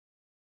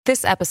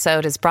This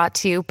episode is brought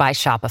to you by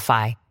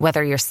Shopify.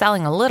 Whether you're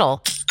selling a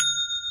little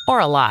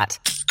or a lot,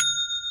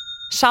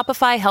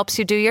 Shopify helps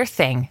you do your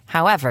thing,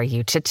 however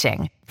you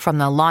cha-ching. From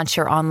the launch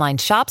your online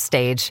shop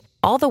stage,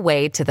 all the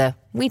way to the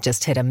we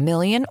just hit 1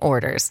 million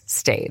orders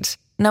stage.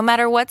 No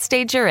matter what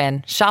stage you're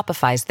in,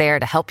 Shopify's there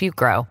to help you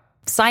grow.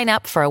 Sign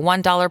up for a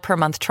 $1 per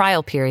month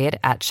trial period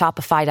at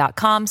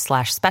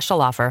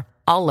shopify.com/special offer,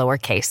 all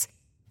lowercase.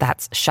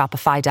 That's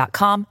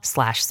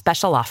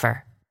shopify.com/special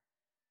offer.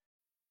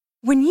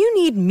 When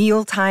you need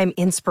mealtime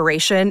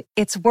inspiration,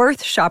 it's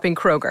worth shopping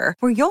Kroger,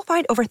 where you'll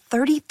find over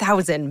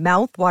 30,000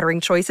 mouth-watering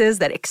choices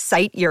that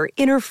excite your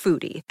inner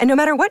foodie. And no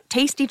matter what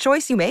tasty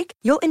choice you make,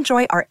 you'll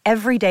enjoy our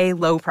everyday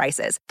low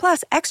prices,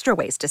 plus extra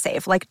ways to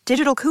save, like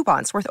digital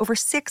coupons worth over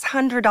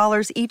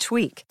 $600 each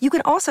week. You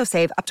can also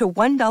save up to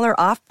 $1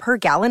 off per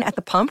gallon at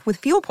the pump with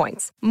fuel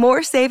points.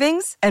 More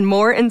savings and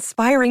more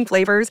inspiring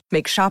flavors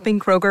make shopping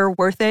Kroger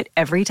worth it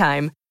every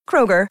time.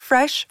 Kroger,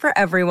 fresh for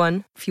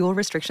everyone. Fuel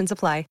restrictions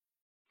apply.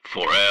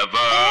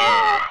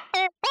 Forever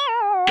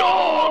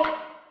Dog.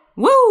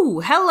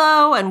 Woo!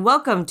 Hello and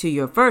welcome to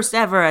your first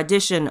ever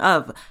edition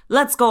of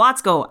Let's Go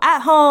Otsko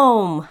at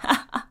Home.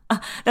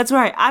 That's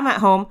right, I'm at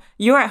home,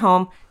 you're at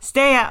home,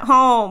 stay at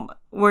home.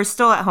 We're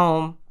still at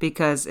home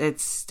because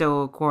it's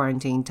still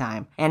quarantine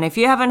time. And if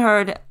you haven't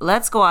heard,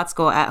 Let's Go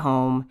Otsko at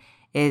Home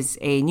is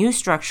a new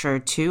structure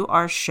to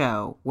our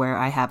show where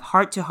I have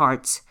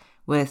heart-to-hearts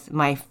with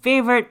my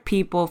favorite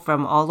people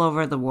from all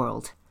over the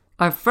world.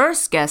 Our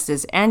first guest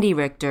is Andy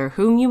Richter,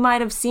 whom you might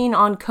have seen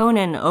on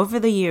Conan over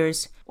the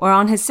years, or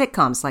on his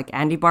sitcoms like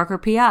Andy Barker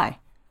PI,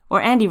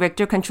 or Andy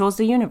Richter Controls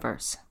the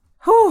Universe.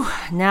 Whew,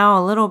 now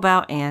a little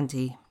about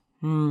Andy.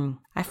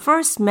 I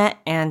first met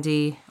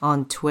Andy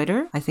on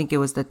Twitter. I think it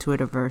was the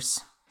Twitterverse.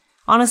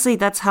 Honestly,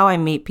 that's how I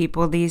meet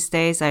people these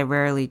days. I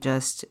rarely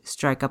just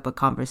strike up a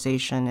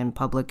conversation in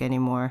public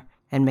anymore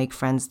and make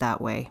friends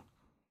that way.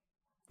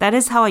 That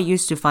is how I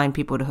used to find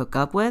people to hook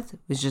up with. It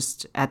was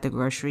just at the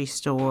grocery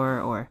store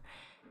or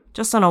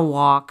just on a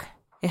walk.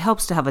 It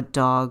helps to have a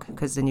dog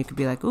because then you could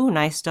be like, ooh,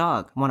 nice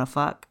dog, wanna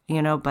fuck,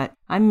 but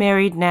I'm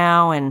married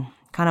now and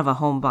kind of a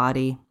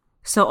homebody.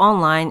 So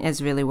online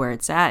is really where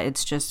it's at.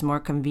 It's just more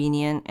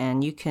convenient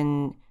and you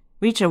can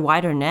reach a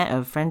wider net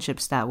of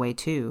friendships that way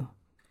too.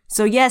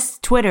 So yes,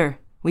 Twitter.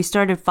 We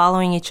started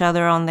following each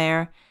other on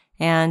there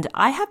and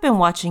I have been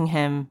watching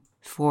him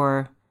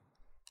for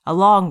a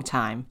long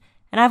time.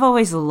 And I've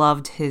always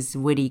loved his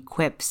witty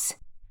quips.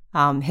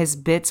 His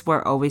bits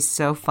were always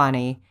so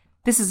funny.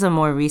 This is a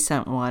more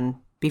recent one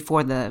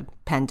before the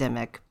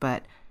pandemic,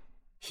 but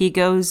he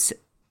goes,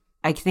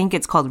 I think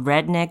it's called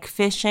redneck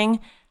fishing,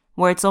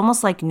 where it's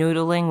almost like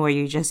noodling, where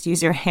you just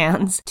use your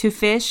hands to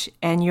fish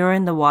and you're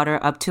in the water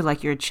up to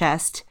like your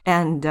chest.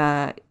 And,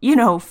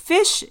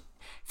 fish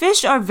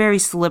are very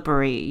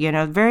slippery,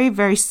 very,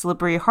 very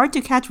slippery, hard to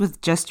catch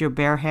with just your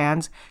bare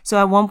hands. So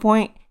at one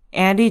point,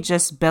 Andy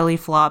just belly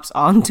flops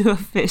onto a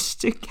fish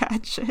to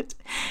catch it.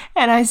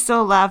 And I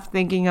still laugh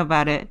thinking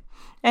about it.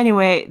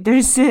 Anyway,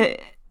 there's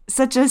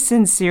such a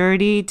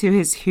sincerity to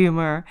his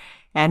humor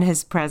and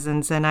his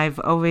presence. And I've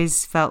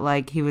always felt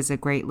like he was a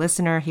great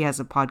listener. He has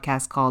a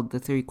podcast called The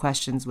 3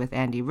 Questions with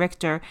Andy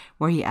Richter,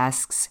 where he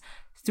asks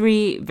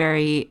 3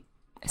 very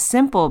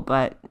simple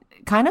but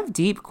kind of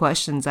deep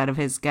questions out of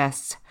his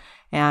guests.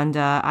 And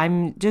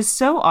I'm just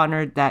so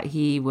honored that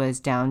he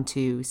was down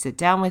to sit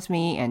down with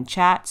me and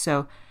chat.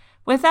 So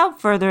without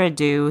further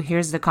ado,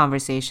 here's the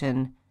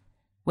conversation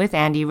with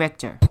Andy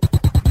Richter.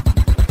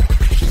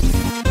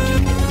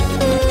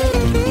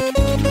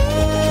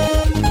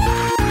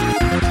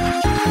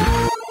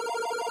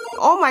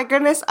 Oh my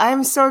goodness,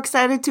 I'm so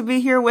excited to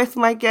be here with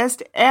my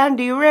guest,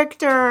 Andy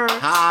Richter.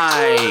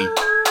 Hi.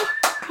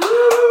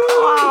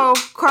 Wow,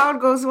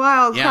 crowd goes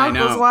wild. Yeah, crowd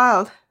goes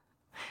wild.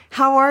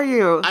 How are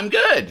you? I'm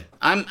good.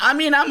 I'm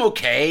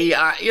okay.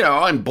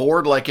 I'm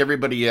bored like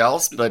everybody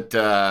else, but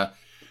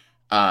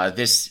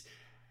this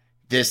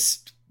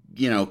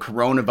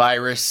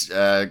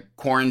coronavirus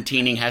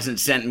quarantining hasn't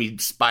sent me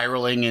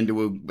spiraling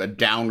into a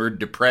downward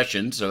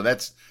depression, so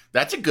that's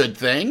a good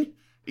thing.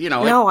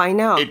 No, I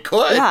know. It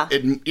could. Yeah.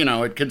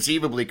 It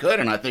conceivably could,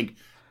 and I think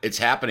it's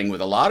happening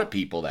with a lot of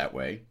people that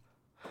way.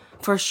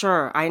 For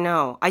sure, I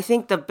know. I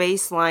think the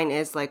baseline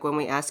is like when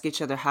we ask each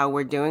other how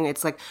we're doing,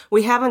 it's like,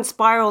 we haven't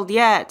spiraled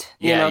yet.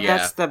 Yeah.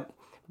 That's the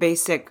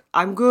basic,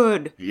 I'm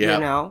good,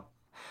 Yeah.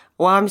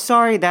 Well, I'm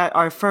sorry that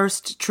our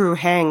first true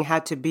hang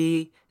had to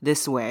be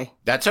this way.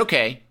 That's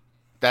okay.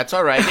 That's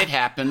all right. It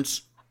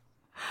happens.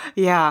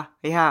 Yeah,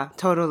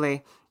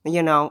 totally.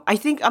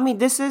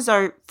 This is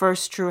our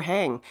first true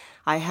hang.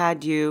 I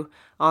had you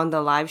on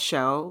the live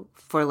show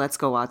for Let's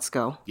Go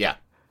Otsko. Yeah.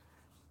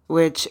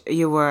 Which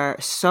you were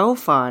so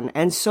fun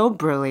and so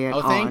brilliant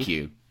on. Oh, thank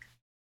you.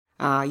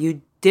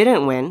 You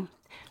didn't win,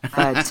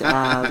 but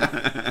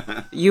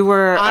you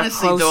were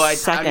honestly, a close though,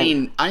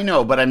 second. I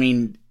know, but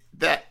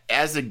that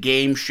as a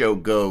game show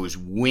goes,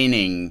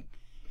 winning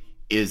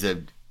is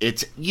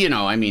it's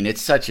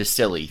such a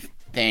silly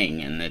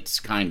thing, and it's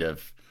kind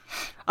of.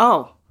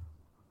 Oh,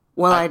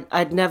 Well,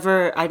 I'd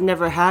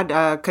never had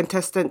a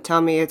contestant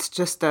tell me it's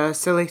just a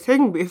silly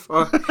thing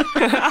before.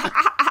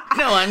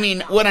 No, I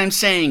mean, what I'm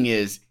saying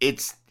is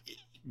it's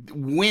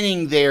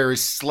winning there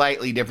is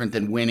slightly different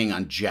than winning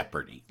on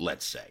Jeopardy,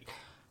 let's say.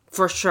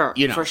 For sure.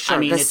 You know, for sure. I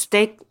mean, the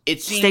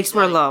stakes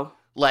were low.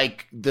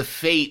 Like the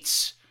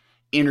fates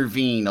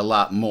intervene a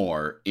lot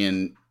more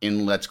in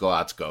Let's Go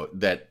Otsko,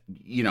 that,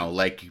 you know,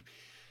 like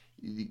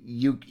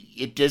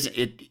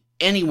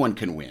anyone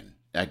can win,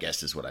 I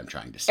guess is what I'm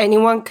trying to say.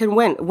 Anyone can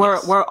win.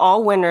 We're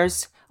all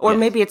winners, or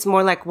maybe it's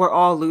more like we're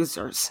all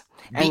losers.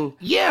 And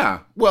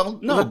well,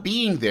 no,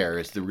 being there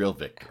is the real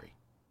victory.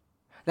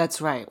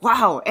 That's right.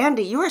 Wow,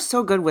 Andy, you are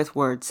so good with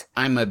words.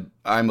 I'm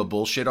a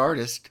bullshit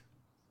artist.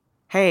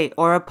 Hey,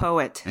 or a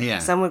poet. Yeah.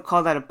 Some would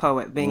call that a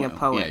poet, being a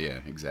poet. Yeah,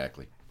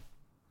 exactly.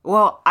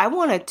 Well, I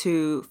wanted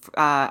to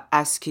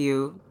ask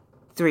you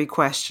 3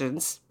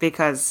 questions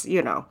because,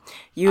 you know,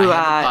 you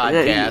I have a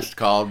podcast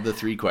called The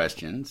 3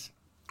 Questions.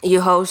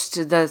 You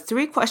host the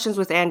 3 Questions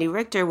with Andy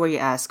Richter, where you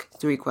ask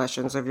 3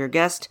 questions of your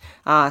guest.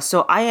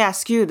 So I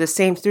ask you the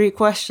same 3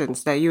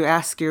 questions that you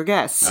ask your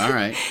guests. All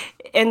right.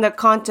 In the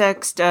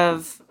context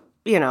of,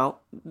 you know,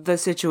 the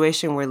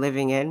situation we're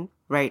living in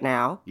right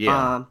now.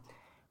 Yeah.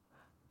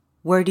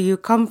 Where do you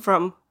come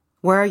from?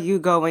 Where are you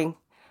going?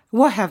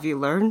 What have you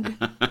learned?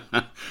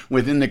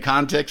 Within the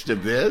context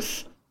of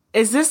this?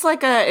 Is this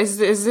like is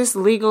this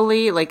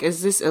legally, like,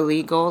 is this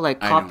illegal, like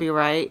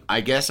copyright?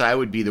 I guess I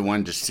would be the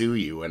one to sue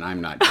you, and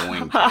I'm not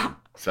going to.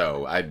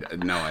 So, I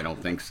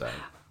don't think so.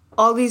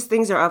 All these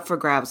things are up for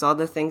grabs, all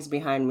the things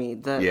behind me,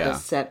 the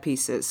set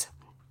pieces.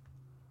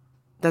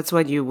 That's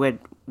what you would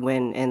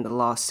win in the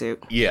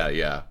lawsuit. Yeah.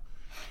 Yeah.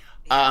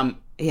 I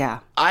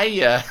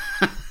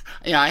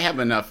have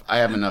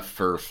enough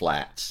fur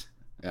flats.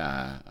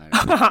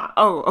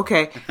 Oh,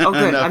 okay. Oh,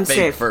 good. I'm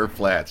safe. Fur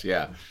flats,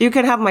 yeah. You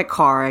can have my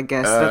car, I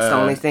guess. That's the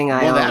only thing I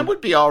own. Well, that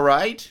would be all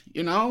right.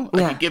 You know,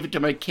 I could give it to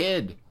my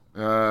kid.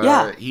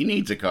 He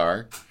needs a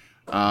car.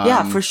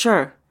 Yeah, for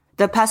sure.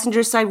 The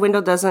passenger side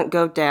window doesn't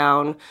go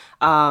down.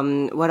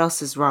 What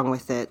else is wrong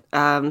with it?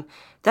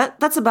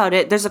 That's about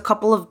it. There's a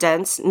couple of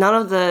dents. None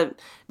of the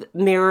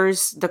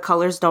mirrors, the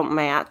colors don't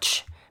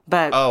match.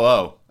 But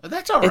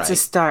that's all right. It's a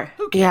start.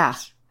 Who cares? Yeah.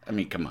 I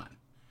mean, come on.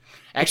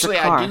 Actually,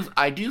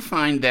 I do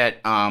find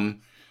that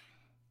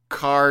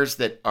cars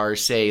that are,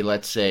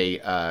 let's say,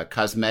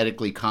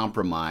 cosmetically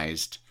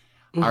compromised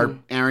are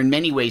in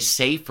many ways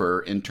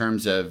safer in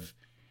terms of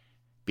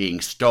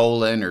being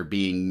stolen or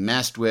being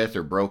messed with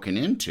or broken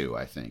into,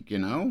 I think, you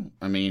know?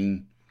 I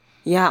mean,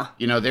 yeah.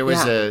 You know, there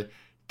was a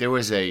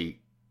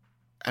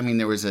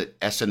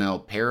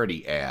SNL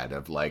parody ad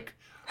of like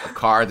a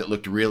car that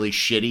looked really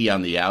shitty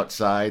on the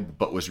outside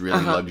but was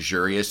really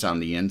luxurious on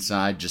the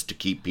inside just to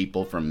keep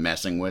people from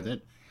messing with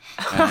it.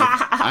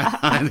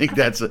 I think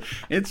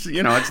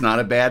it's not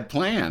a bad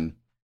plan.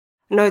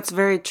 No, it's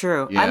very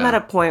true. Yeah. I'm at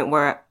a point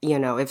where, you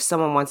know, if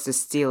someone wants to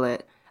steal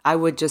it, I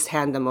would just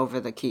hand them over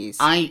the keys.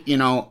 I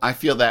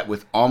feel that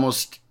with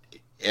almost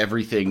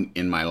everything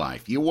in my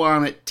life. You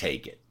want it,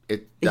 take it.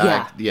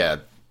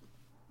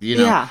 You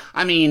know,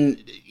 I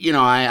mean, you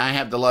know, I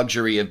have the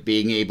luxury of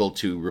being able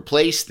to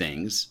replace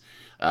things,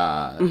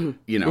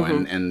 you know,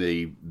 and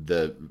the,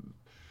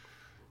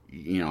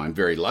 you know, I'm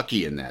very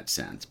lucky in that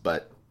sense,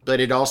 but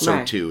it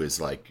also too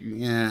is like,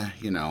 yeah,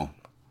 you know,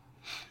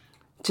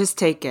 just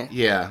take it.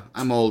 Yeah.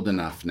 I'm old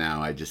enough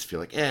now. I just feel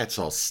like, it's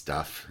all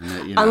stuff.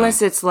 You know?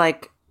 Unless it's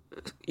like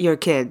your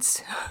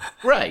kids.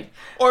 Right.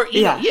 Or,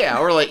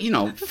 or like, you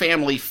know,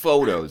 family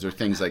photos or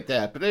things like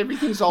that, but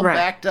everything's all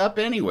backed up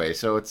anyway.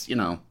 So it's, you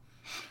know.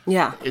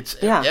 Yeah.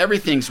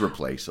 Everything's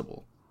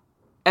replaceable.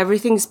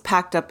 Everything's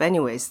packed up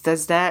anyways.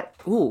 Does that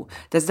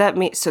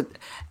mean, so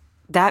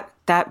that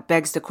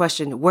begs the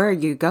question, where are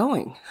you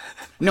going?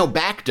 No,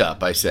 backed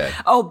up, I said.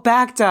 Oh,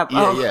 backed up.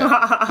 Yeah.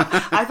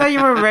 I thought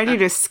you were ready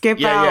to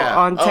skip out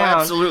on town. Oh,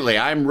 absolutely.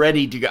 I'm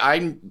ready to go.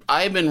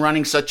 I've been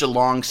running such a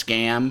long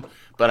scam,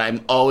 but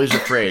I'm always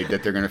afraid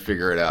that they're going to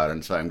figure it out,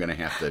 and so I'm going to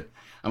have to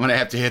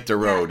hit the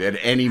road at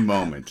any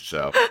moment.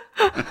 So,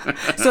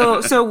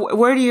 so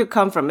where do you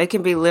come from? It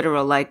can be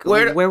literal. Like,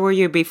 where were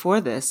you before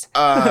this?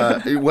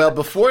 Well,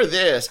 before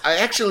this,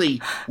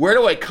 where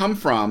do I come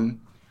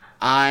from?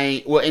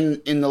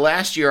 In the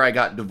last year, I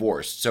got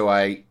divorced, so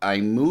I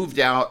moved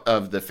out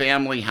of the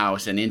family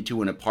house and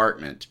into an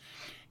apartment.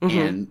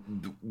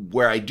 And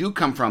where I do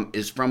come from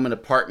is from an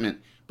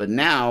apartment, but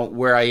now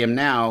where I am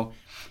now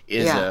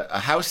is a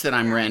house that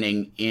I'm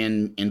renting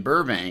in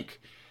Burbank.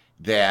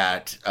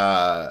 That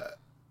I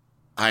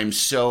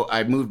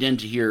moved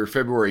into here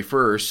February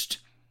 1st,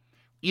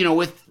 you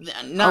know,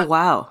 oh,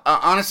 wow.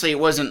 Honestly, it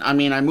wasn't, I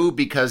mean, I moved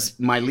because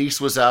my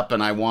lease was up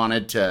and I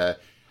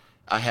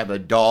have a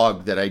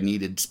dog that I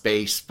needed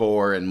space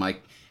for and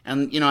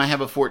you know, I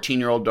have a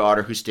 14-year-old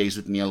daughter who stays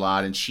with me a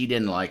lot and she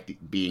didn't like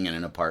being in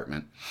an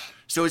apartment.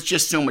 So it's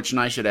just so much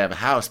nicer to have a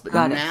house.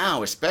 But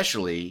now,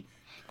 especially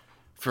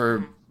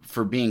for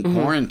being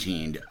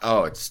quarantined,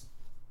 it's,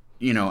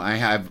 you know, I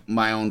have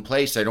my own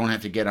place. I don't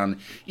have to get on,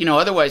 you know,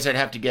 otherwise I'd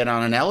have to get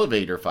on an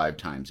elevator 5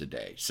 times a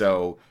day.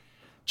 So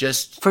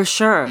just For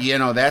sure.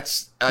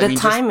 that's The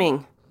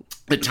timing.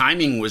 The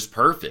timing was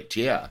perfect.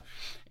 Yeah.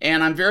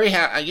 And I'm very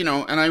happy,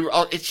 and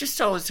it's just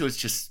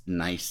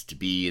nice to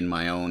be in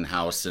my own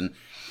house. And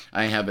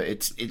I have,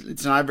 it's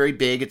not very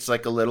big. It's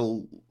like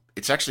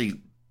it's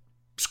actually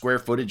square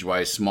footage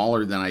wise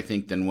smaller than I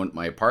think than what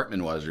my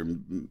apartment was, or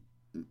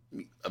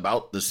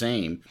about the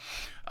same.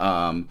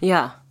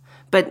 Yeah.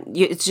 But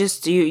it's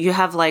just, you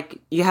have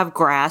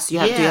grass, you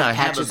have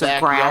patches of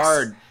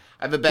grass.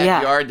 I have a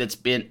backyard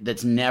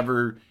that's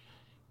never,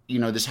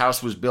 this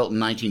house was built in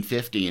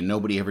 1950 and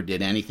nobody ever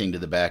did anything to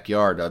the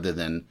backyard other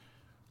than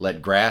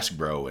let grass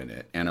grow in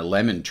it and a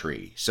lemon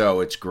tree.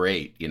 So it's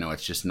great.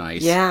 It's just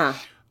nice. Yeah.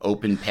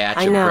 Open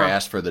patch of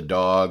grass for the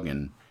dog,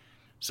 and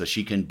so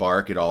she can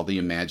bark at all the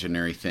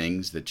imaginary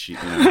things that she,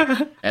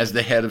 as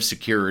the head of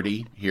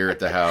security here at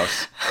the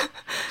house,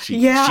 she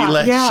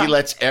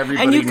lets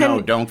everybody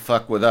know, don't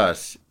fuck with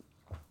us.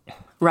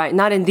 Right.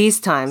 Not in these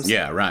times.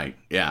 Yeah. Right.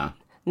 Yeah.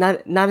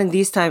 Not in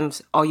these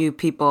times. All you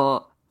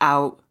people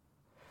out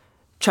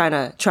trying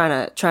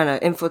to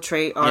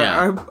infiltrate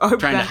our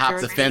trying to hop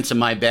the fence in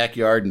my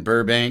backyard in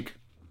Burbank.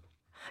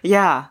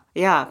 Yeah.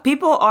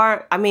 People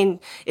are. I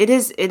mean, it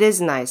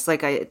is nice,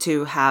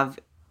 to have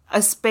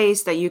a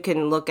space that you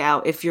can look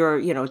out if you're,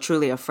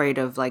 truly afraid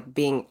of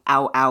being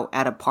out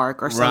at a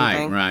park or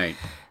something. Right.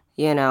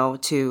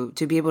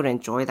 To be able to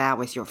enjoy that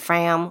with your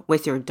fam,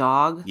 with your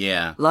dog.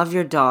 Yeah. Love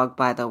your dog,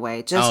 by the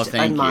way. Just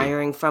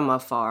admiring you. From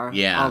afar.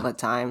 Yeah. All the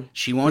time.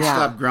 She won't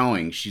stop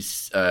growing.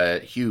 She's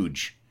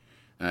huge.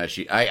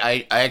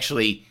 I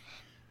actually,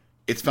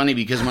 it's funny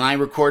because when I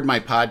record my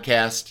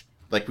podcast,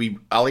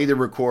 I'll either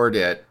record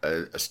at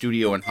a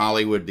studio in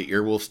Hollywood, the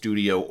Earwolf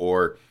Studio,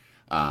 or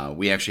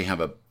we actually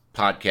have a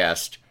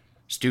podcast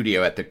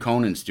studio at the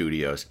Conan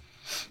Studios.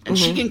 And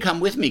she can come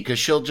with me because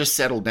she'll just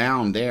settle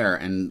down there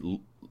and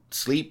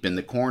sleep in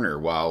the corner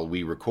while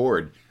we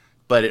record.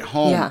 But at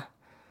home,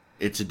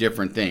 it's a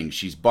different thing.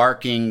 She's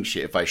barking.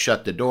 If I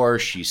shut the door,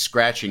 she's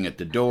scratching at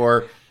the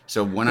door.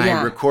 So when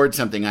I record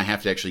something, I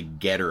have to actually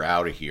get her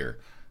out of here.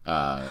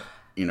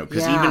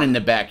 Because even in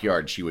the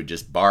backyard, she would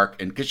just bark.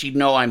 And because she'd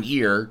know I'm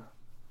here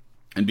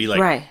and be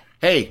like,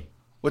 hey,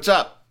 what's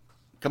up?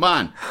 Come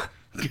on.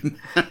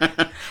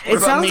 It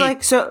sounds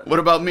like so. What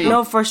about me?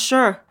 No, for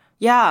sure.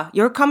 Yeah,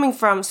 you're coming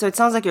from. So it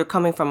sounds like you're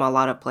coming from a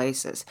lot of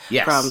places.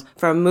 Yes.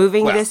 From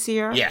moving this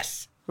year.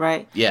 Yes.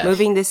 Right. Yes.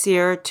 Moving this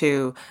year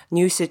to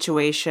new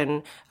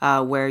situation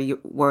where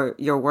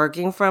you're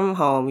working from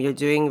home. You're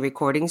doing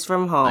recordings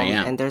from home,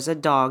 and there's a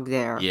dog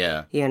there.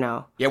 Yeah.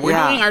 Yeah, we're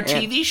doing our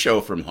TV show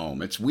from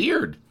home. It's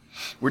weird.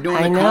 We're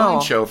doing the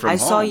Conan show from home. I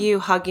saw you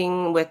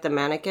hugging with the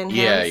mannequin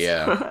hands.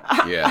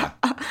 Yeah.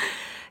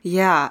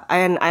 Yeah,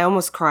 and I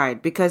almost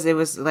cried because it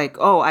was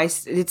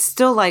it's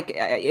still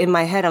in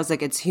my head, I was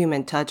like, it's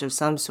human touch of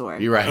some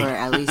sort. You're right. Or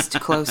at least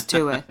close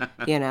to it,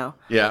 Yeah.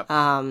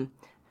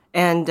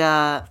 And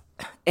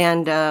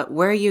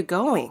where are you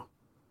going?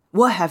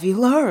 What have you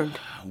learned?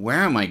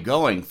 Where am I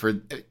going?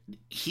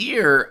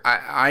 Here,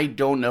 I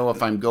don't know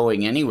if I'm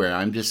going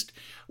anywhere.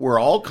 We're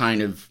all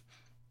kind of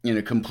in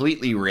a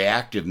completely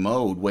reactive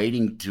mode,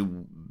 waiting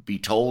to be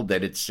told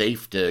that it's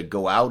safe to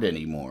go out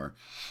anymore.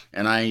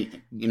 And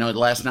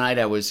last night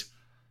I was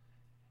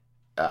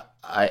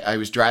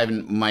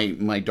driving.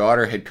 My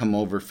daughter had come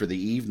over for the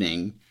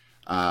evening,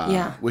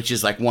 which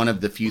is one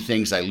of the few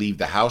things I leave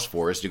the house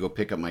for, is to go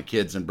pick up my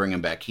kids and bring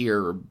them back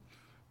here or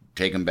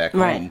take them back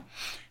home.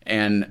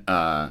 And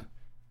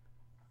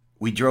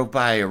we drove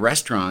by a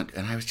restaurant,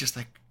 and I was just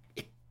like,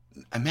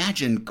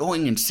 imagine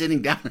going and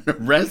sitting down in a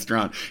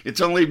restaurant.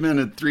 It's only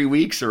been 3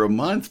 weeks or a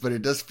month, but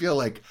it does feel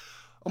like,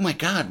 oh my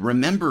God,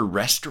 remember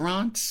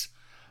restaurants?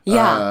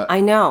 Yeah,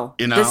 I know.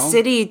 The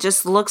city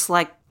just looks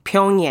like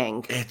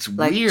Pyongyang. It's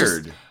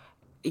weird.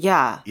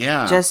 Yeah.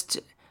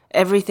 Just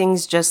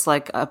everything's just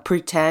like a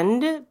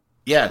pretend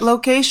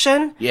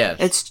location. Yes.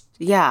 It's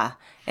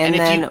And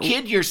then, if you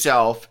kid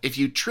yourself, if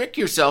you trick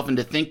yourself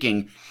into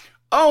thinking,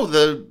 oh,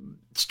 the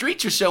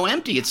streets are so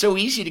empty, it's so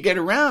easy to get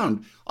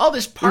around, all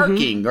this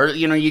parking, or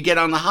you get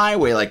on the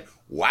highway like,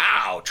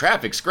 wow,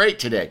 traffic's great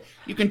today.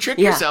 You can trick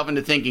yourself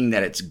into thinking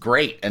that it's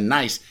great and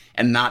nice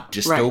and not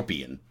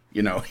dystopian.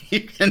 You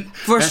can,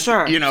 for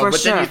sure.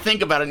 Then you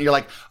think about it and you're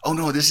like, oh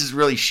no, this is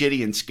really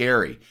shitty and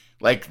scary.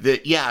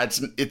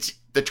 It's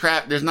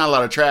the there's not a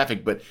lot of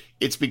traffic, but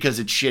it's because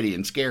it's shitty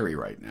and scary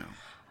right now.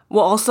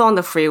 Well, also on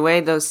the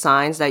freeway, those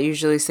signs that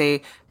usually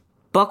say,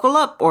 buckle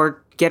up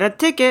or get a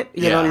ticket,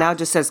 now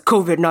just says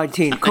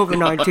COVID-19,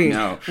 COVID-19.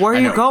 No, Where are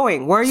you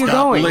going? Where are you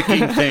going? Stop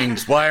licking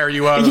things. Why are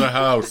you out of the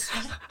house?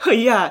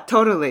 Yeah,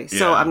 totally. Yeah.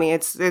 So, I mean,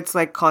 it's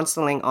like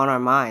constantly on our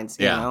minds,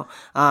 you know?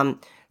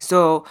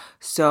 So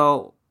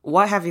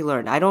what have you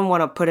learned? I don't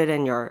want to put it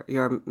in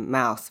your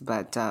mouth,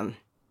 but no.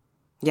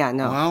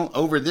 Well,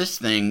 over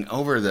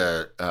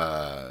the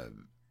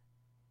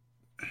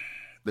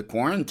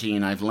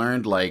quarantine, I've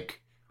learned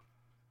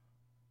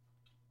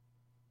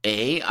I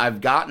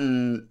have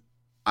gotten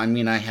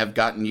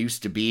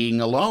used to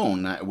being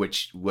alone,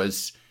 which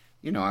was,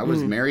 I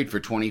was married for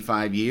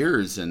 25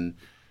 years and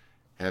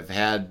have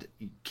had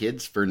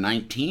kids for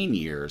 19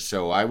 years,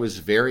 so I was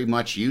very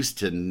much used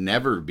to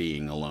never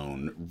being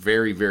alone,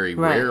 very, very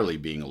rarely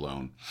being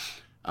alone.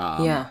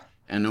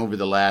 And over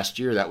the last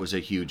year, that was a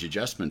huge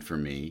adjustment for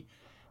me.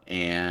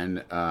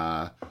 And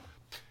I've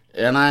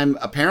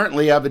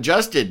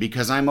adjusted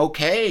because I'm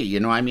okay. You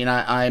know, I mean,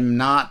 I'm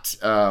not,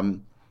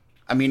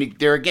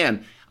 there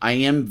again, I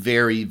am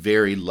very,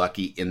 very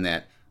lucky in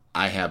that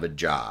I have a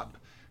job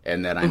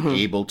and that I'm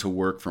able to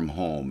work from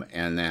home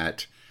and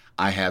that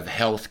I have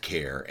health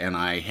care and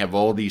I have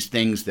all these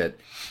things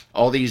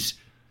all these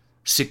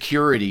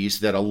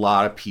securities that a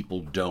lot of people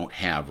don't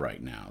have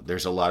right now.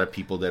 There's a lot of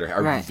people that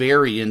are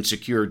very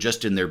insecure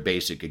just in their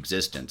basic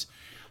existence.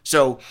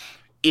 So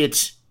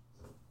it's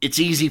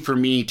easy for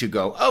me to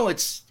go, oh,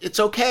 it's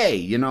okay.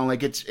 You know,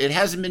 like it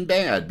hasn't been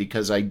bad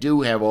because I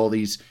do have all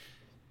these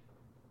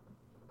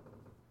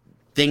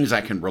things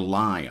I can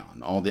rely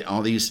on.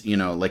 All these, you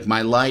know, like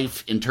my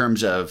life in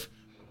terms of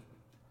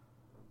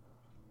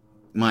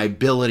my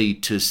ability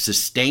to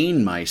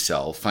sustain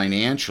myself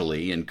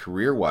financially and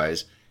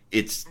career-wise,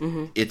 it's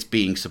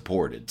being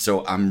supported.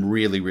 So I'm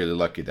really, really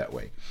lucky that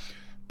way.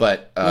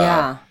 But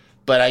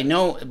but I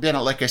know, you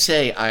know, like I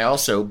say, I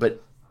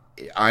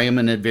am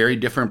in a very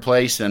different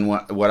place than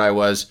what I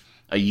was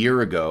a year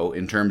ago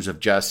in terms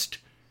of just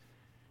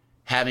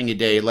having a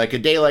day like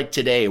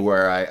today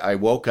where I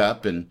woke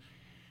up and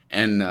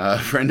a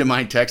friend of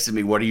mine texted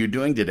me, "What are you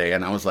doing today?"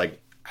 And I was like,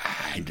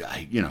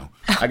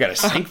 I got a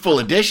sink full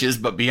of dishes,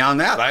 but beyond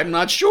that, I'm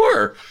not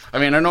sure. I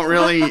mean, I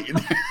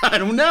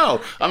don't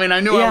know. I mean, I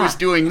knew I was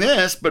doing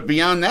this, but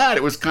beyond that,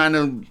 it was kind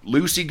of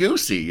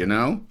loosey-goosey, you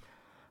know?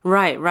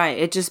 Right.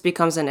 It just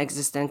becomes an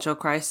existential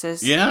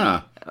crisis.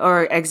 Yeah.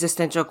 Or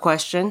existential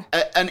question.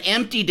 An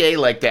empty day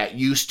like that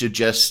used to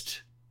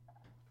just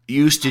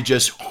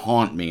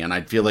haunt me, and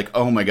I'd feel like,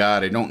 oh my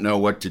God, I don't know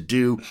what to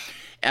do.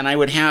 And I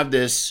would have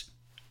this,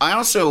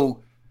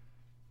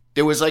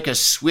 there was like a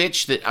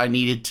switch that I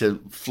needed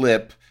to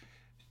flip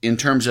in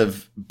terms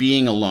of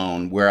being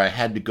alone, where I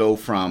had to go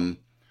from,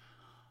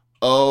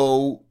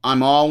 oh,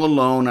 I'm all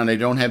alone and I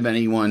don't have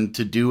anyone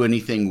to do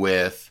anything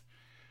with,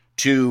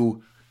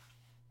 to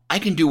I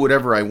can do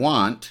whatever I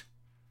want.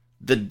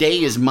 The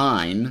day is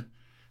mine.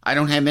 I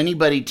don't have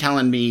anybody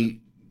telling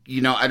me,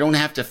 you know, I don't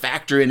have to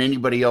factor in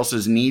anybody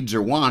else's needs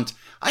or wants.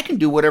 I can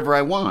do whatever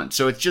I want.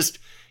 So it's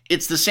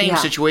the same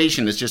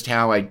situation. It's just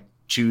how I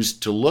choose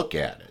to look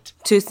at it.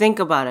 To think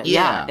about it.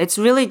 Yeah. It's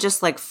really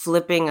just like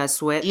flipping a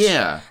switch.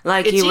 Yeah.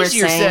 Like it's you were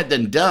easier saying. said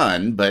than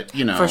done, but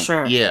you know. For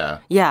sure. Yeah.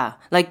 Yeah.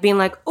 Like being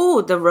like,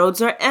 oh, the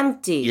roads are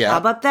empty. Yeah. How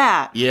about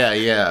that?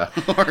 Yeah.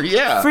 Or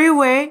yeah.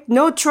 Freeway,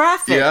 no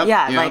traffic. Yep,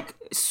 yeah. yep. Like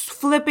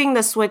flipping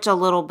the switch a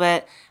little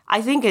bit.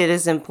 I think it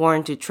is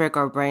important to trick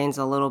our brains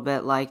a little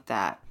bit like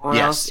that. Or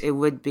else it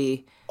would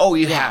be. Oh,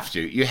 you have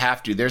to. You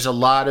have to. There's a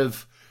lot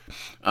of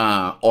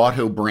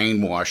auto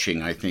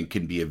brainwashing, I think,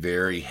 can be a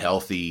very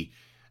healthy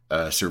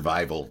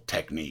survival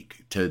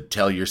technique to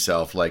tell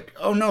yourself like,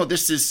 oh no,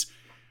 this is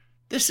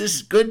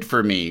good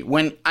for me.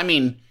 When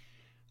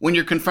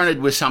you're confronted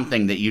with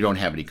something that you don't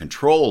have any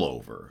control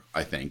over,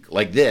 I think,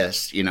 like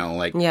this, you know,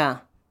 like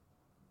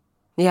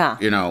yeah,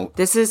 you know,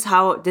 this is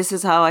how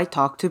I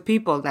talk to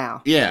people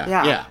now.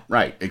 Yeah,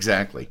 right,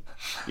 exactly.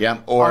 Yeah,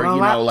 or you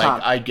know,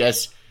 like I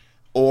guess,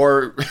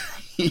 or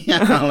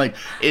like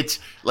it's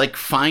like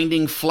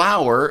finding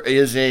flour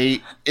is a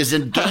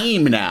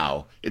game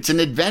now. It's an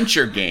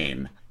adventure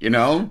game. You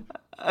know?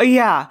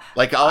 Yeah.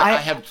 Like I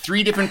have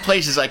 3 different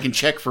places I can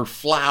check for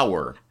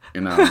flour,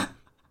 you know?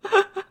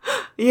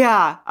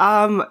 Yeah.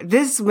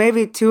 This may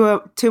be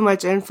too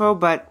much info,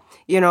 but,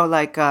 you know,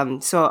 like,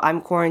 so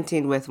I'm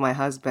quarantined with my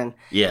husband.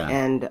 Yeah.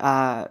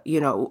 And,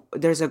 you know,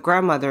 there's a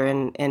grandmother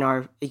in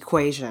our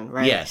equation,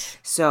 right? Yes.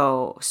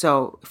 So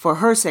for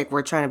her sake,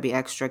 we're trying to be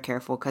extra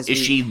careful. Is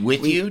she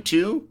with you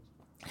too?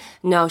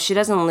 No, she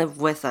doesn't live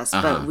with us,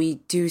 but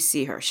we do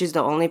see her. She's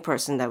the only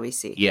person that we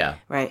see. Yeah.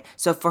 Right.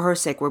 So for her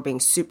sake, we're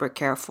being super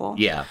careful.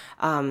 Yeah.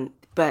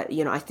 But,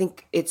 you know, I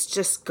think it's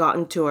just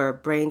gotten to our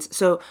brains.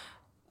 So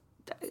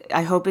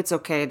I hope it's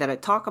okay that I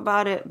talk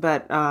about it,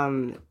 but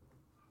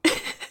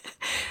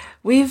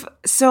we've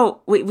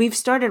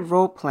started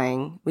role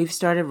playing. We've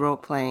started role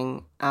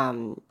playing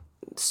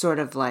sort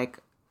of like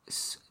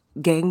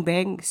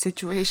gangbang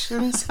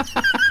situations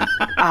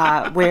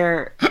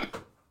where...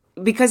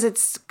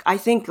 Because I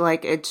think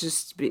like I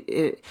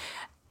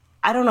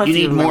don't know if you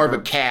need remember. more of a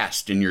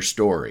cast in your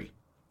story.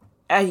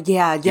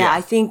 Yeah.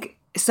 I think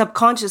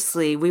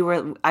subconsciously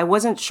I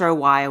wasn't sure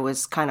why I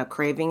was kind of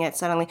craving it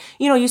suddenly.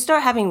 You know, you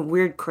start having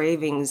weird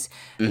cravings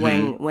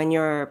when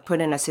you're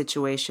put in a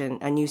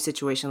new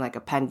situation like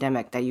a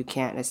pandemic that you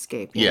can't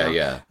escape. You know?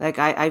 Yeah. Like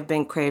I've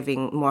been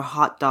craving more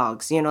hot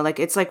dogs, you know, like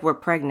it's like we're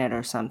pregnant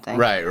or something.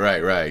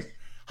 Right.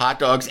 Hot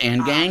dogs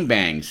and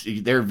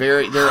gangbangs. They're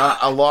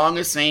along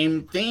the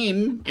same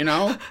theme, you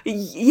know?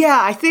 Yeah,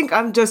 I think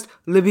I'm just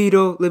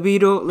libido.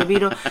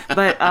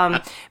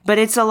 But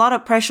it's a lot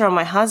of pressure on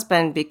my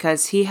husband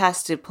because he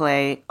has to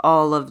play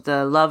all of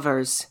the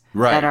lovers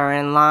that are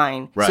in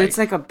line. Right. So it's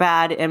like a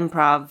bad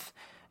improv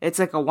It's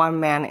like a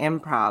one-man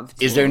improv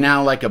team. Is there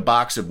now like a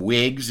box of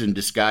wigs and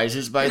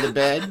disguises by the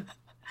bed?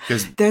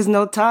 Because There's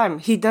no time.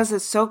 He does it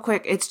so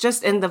quick. It's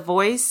just in the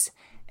voice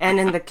and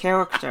in the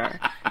character.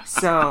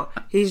 So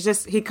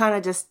he kind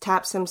of just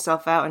taps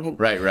himself out and he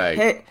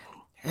right.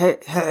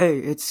 Hey,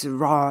 it's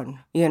Ron.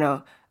 You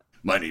know,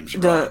 My name's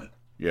Ron.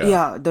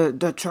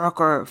 the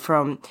trucker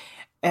from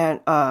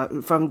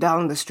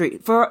down the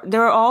street.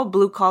 They're all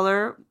blue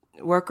collar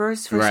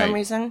workers for some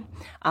reason.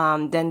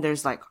 Then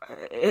there's like,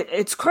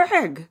 it's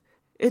Craig.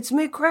 It's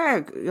me,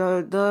 Craig,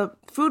 the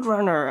food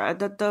runner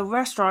at the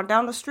restaurant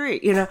down the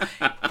street. You know,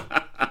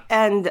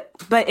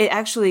 but it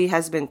actually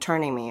has been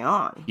turning me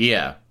on.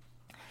 Yeah.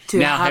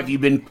 Now, have you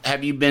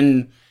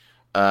been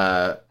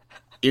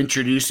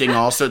introducing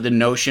also the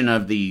notion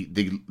of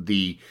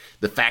the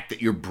fact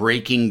that you're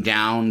breaking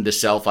down the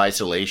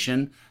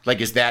self-isolation?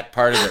 Like, is that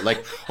part of it?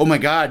 Like, oh my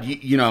God,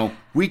 you know,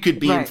 we could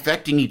be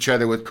infecting each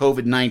other with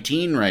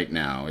COVID-19 right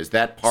now. Is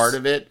that part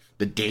of it?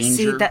 The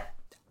danger? See,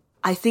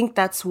 I think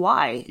that's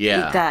why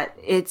that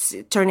it's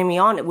turning me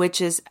on,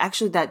 which is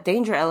actually that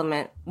danger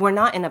element. We're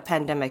not in a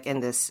pandemic in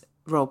this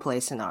role play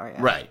scenario.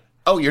 Right.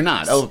 Oh, you're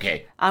not? Oh,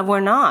 okay.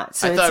 We're not.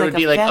 So I thought it would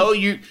be like, oh,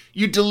 you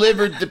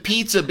delivered the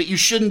pizza, but you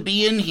shouldn't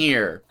be in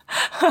here.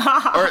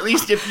 Or at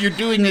least if you're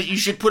doing it, you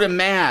should put a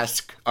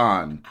mask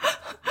on.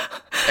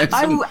 And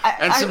some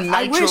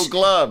nitrile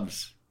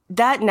gloves.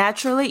 That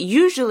naturally,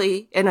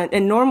 usually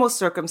in normal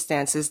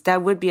circumstances,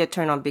 that would be a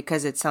turn on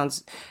because it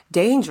sounds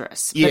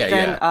dangerous.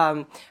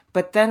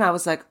 But then I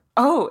was like,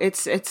 oh,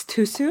 it's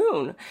too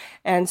soon.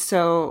 And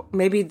so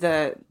maybe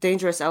the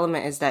dangerous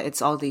element is that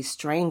it's all these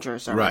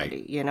strangers already.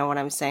 Right. You know what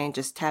I'm saying?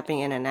 Just tapping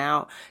in and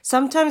out.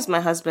 Sometimes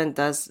my husband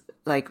does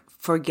like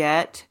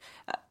forget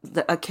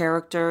a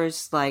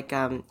character's like,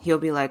 he'll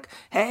be like,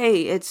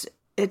 hey,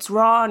 it's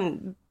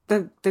Ron,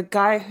 the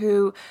guy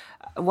who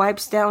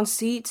wipes down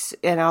seats.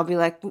 And I'll be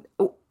like,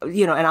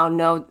 you know, and I'll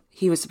know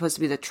he was supposed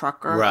to be the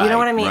trucker. Right, you know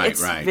what I mean?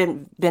 It's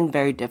been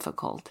very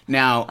difficult.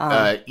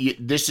 Now,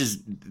 this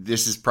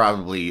is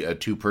probably a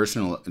too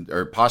personal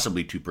or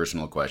possibly too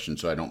personal question,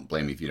 so I don't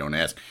blame you if you don't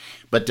ask.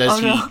 But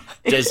does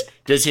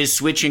his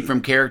switching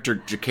from character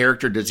to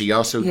character, does he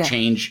also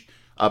change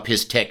up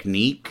his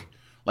technique?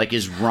 Like,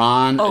 is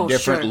Ron a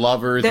different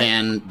lover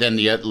than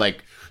the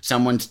like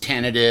someone's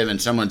tentative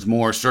and someone's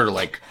more sort of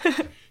like,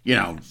 you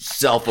know,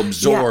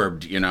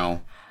 self-absorbed, you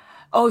know?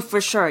 Oh,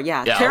 for sure,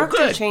 yeah.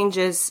 Character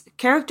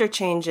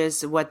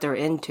changes what they're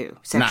into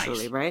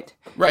sexually, right?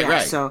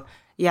 Right. So,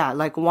 yeah,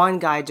 like one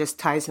guy just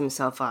ties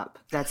himself up.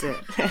 That's it.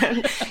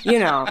 You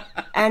know,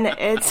 and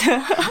it's,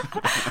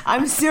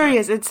 I'm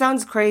serious. It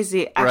sounds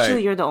crazy.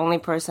 Actually, you're the only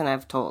person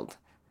I've told.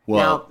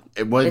 Well,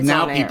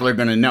 now people are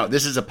going to know.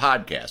 This is a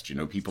podcast, you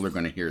know, people are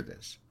going to hear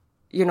this.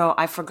 You know,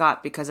 I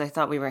forgot because I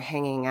thought we were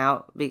hanging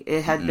out.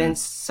 It had been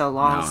so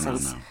long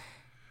since...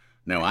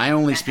 No, I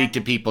only speak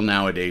to people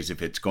nowadays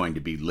if it's going to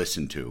be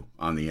listened to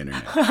on the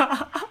internet.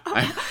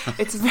 I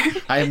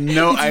have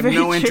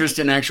no interest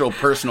in actual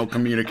personal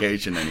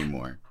communication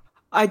anymore.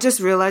 I just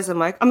realized I'm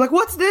like,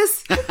 what's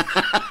this?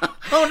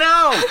 Oh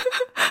no!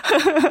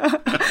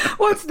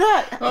 What's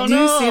that? Oh, Do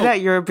you see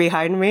that you're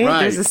behind me?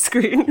 Right. There's a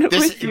screen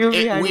with you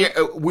behind me.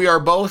 We are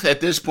both at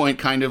this point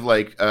kind of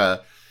like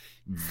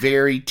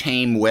very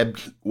tame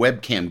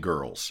webcam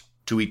girls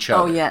to each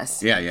other. Oh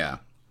yes. Yeah.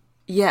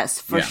 Yes,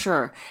 for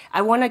sure.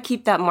 I want to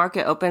keep that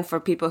market open for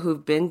people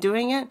who've been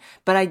doing it,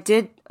 but I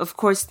did, of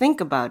course,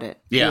 think about it.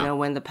 Yeah. You know,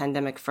 when the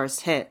pandemic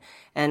first hit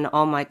and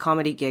all my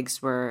comedy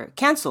gigs were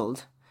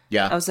canceled.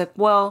 Yeah. I was like,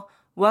 well,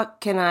 what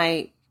can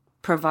I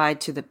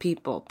provide to the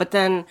people? But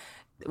then,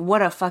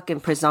 what a fucking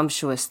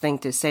presumptuous thing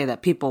to say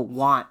that people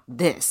want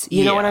this.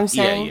 You know what I'm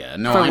saying? Yeah.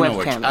 No, for I know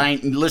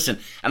webcam. Listen,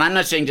 and I'm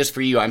not saying just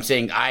for you. I'm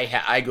saying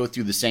I go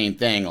through the same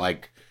thing.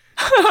 Like,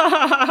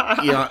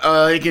 you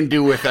know, they can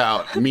do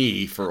without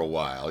me for a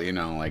while, you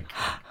know, like,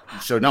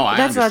 so no, I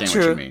understand what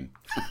you mean.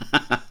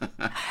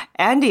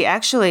 Andy,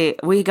 actually,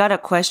 we got a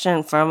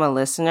question from a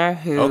listener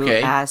who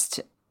asked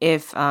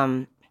if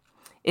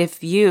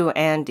you,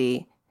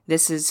 Andy,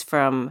 this is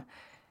from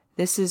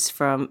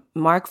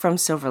Mark from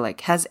Silver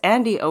Lake. Has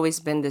Andy always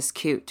been this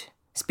cute?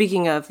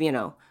 Speaking of, you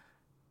know,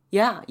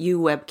 you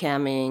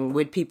webcamming,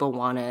 would people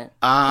want it?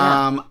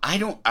 I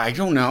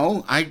don't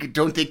know. I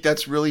don't think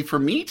that's really for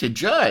me to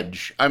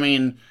judge. I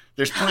mean,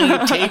 there's plenty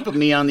of tape of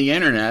me on the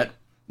internet,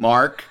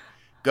 Mark.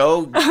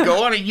 Go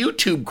on a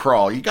YouTube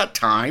crawl. You got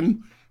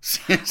time.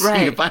 See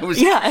if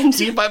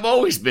I've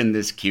always been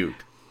this cute.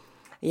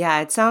 Yeah,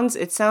 it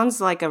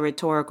sounds like a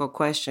rhetorical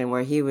question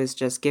where he was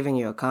just giving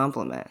you a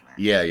compliment.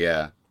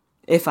 Yeah.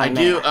 If I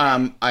may. Do.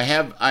 I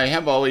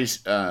have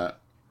always.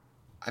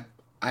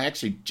 I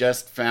actually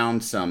just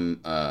found some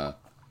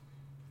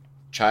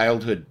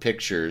childhood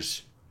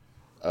pictures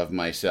of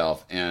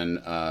myself,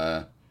 and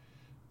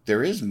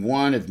there is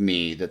one of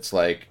me that's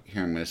like,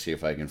 here, I'm going to see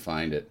if I can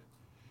find it,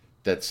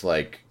 that's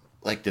like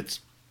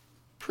that's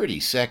pretty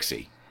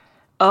sexy.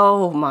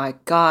 Oh my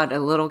God, a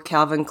little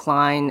Calvin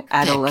Klein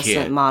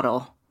adolescent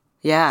model.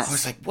 Yes. I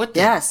was like, what the?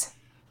 Yes.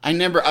 I've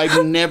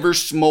never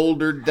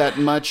smoldered that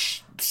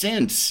much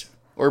since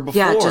or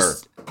before. Yeah,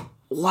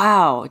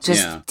 Wow,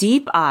 just Yeah.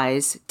 deep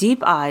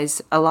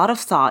eyes, a lot of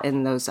thought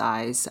in those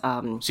eyes.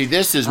 See,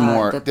 this is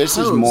more. the This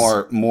is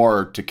pose.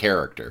 more to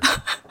character.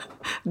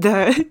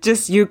 The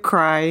just you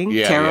crying,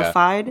 Yeah,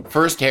 terrified. Yeah.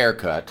 First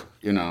haircut.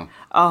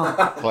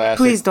 Oh, Classic.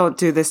 please don't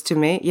do this to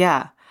me.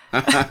 Yeah.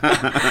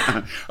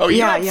 Oh, you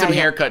Yeah, had yeah, some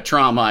yeah. haircut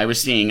trauma I was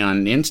seeing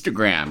on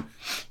Instagram.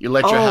 You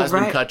let your Oh,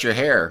 husband right. cut your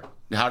hair.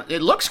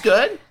 It looks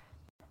good.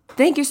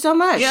 Thank you so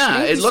much. Yeah,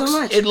 Thank it you looks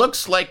so much. it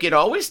looks like it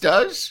always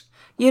does.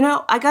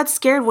 I got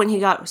scared when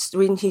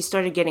he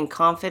started getting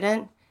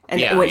confident, and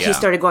Yeah, when yeah. he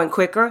started going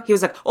quicker, he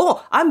was like,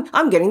 "Oh,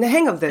 I'm getting the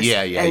hang of this."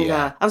 Yeah, yeah, and,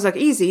 yeah. I was like,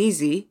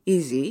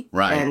 "Easy."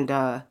 Right. And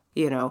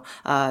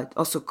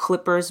also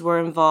clippers were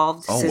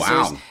involved. Oh, scissors.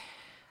 wow.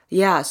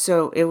 Yeah.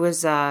 So it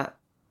was a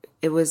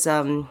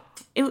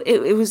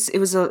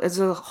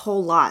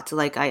whole lot.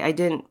 Like I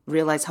didn't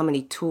realize how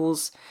many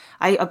tools.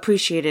 I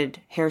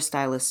appreciated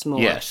hairstylists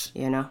more. Yes.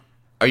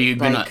 Are you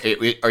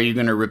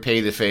gonna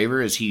repay the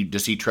favor?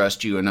 Does he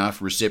trust you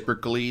enough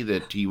reciprocally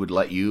that he would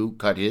let you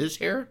cut his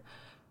hair?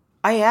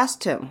 I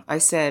asked him. I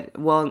said,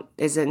 "Well,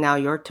 is it now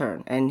your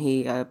turn?" And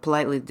he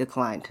politely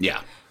declined.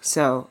 Yeah.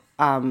 So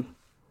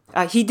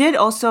he did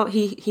also.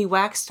 He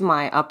waxed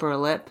my upper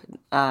lip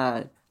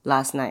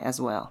last night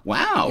as well.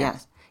 Wow.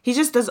 Yes. He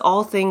just does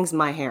all things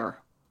my hair.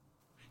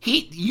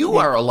 You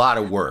are a lot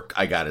of work,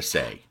 I gotta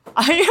say.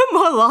 I am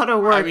a lot of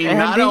work. I mean,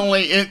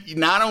 Andy.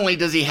 not only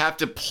does he have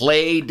to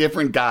play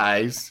different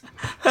guys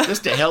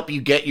just to help you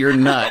get your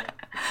nut,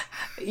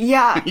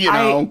 Yeah.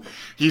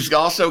 he's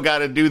also got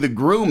to do the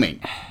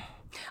grooming.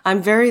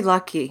 I'm very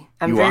lucky.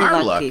 I'm You very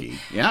are lucky. lucky,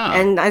 yeah.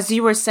 And as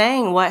you were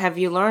saying, what have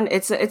you learned?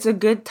 It's a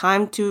good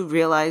time to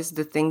realize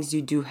the things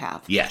you do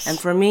have. Yes. And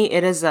for me,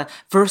 it is a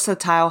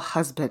versatile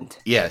husband.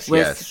 Yes,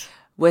 with, yes.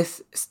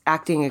 With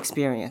acting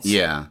experience.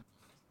 Yeah.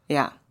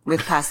 Yeah.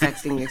 With past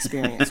acting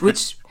experience,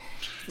 which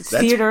That's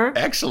theater.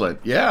 excellent.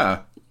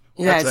 Yeah.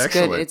 Yeah, That's it's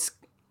excellent. good.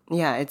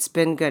 It's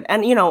been good.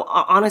 And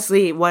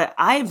honestly, what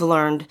I've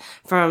learned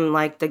from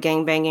like the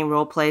gangbanging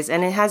role plays,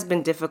 and it has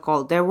been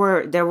difficult. There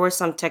were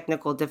some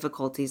technical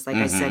difficulties. Like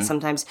I Mm-hmm. said,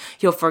 sometimes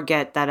he'll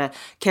forget that a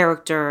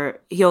character,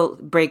 he'll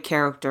break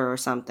character or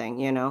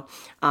something,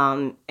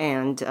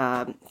 and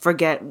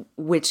forget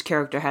which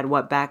character had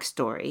what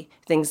backstory,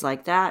 things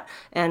like that.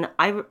 And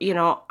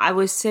I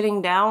was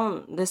sitting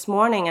down this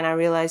morning and I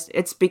realized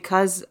it's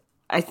because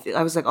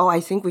I was like, oh, I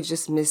think we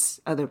just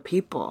miss other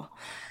people.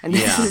 And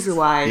this Yeah. is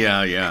why,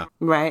 Yeah.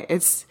 right?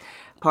 It's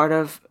part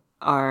of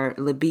our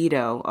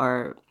libido,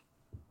 our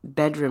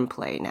bedroom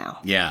play now,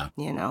 Yeah.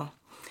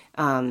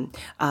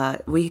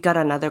 We got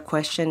another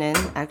question in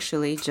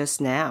actually just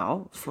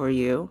now for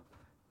you.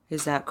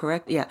 Is that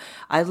correct? Yeah.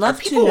 I'd Are love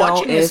to people know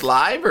watching this if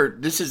live, or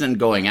this isn't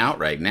going out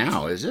right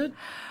now, is it?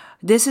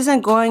 this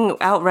isn't going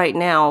out right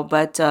now,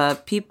 but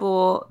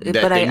people,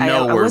 That but they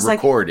know I we're was like,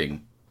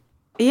 recording.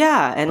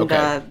 yeah, and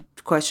Okay.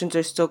 questions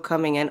are still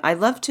coming in. I'd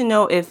love to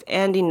know if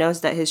Andy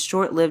knows that his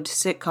short-lived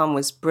sitcom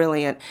was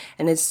brilliant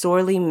and is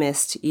sorely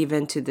missed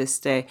even to this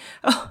day.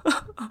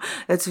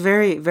 That's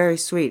very, very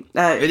sweet.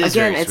 It is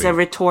again, very it's sweet. a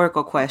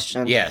rhetorical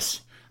question.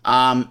 Yes.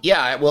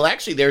 Yeah, well,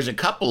 actually, there's a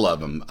couple of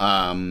them.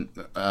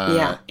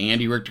 Yeah.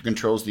 Andy Richter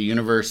Controls the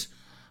Universe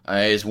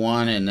is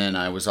one, and then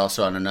I was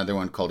also on another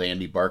one called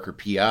Andy Barker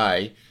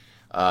PI,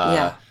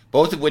 Yeah.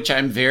 both of which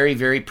I'm very,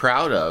 very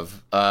proud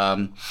of.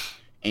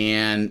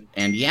 And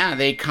yeah,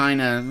 they kind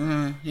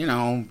of,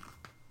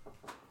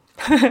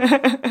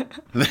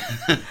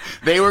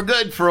 they were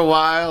good for a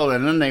while,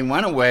 and then they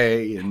went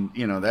away, and,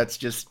 that's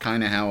just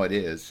kind of how it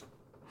is.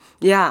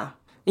 Yeah.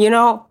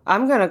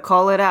 I'm going to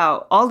call it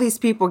out. All these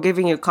people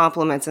giving you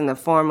compliments in the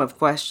form of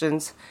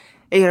questions,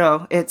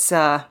 it's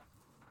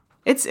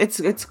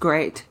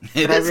great.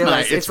 It But I is realize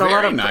nice. It's a lot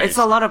very of nice. it's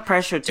a lot of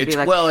pressure to be It's-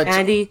 like, well, it's-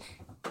 Andy,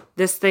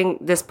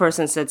 this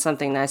person said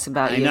something nice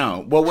about I you.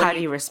 know. Well, how do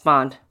you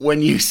respond?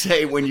 When you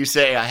say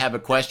I have a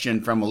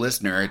question from a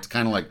listener, it's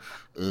kind of like,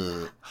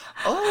 oh,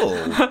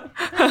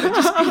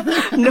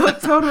 No,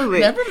 totally.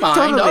 never mind.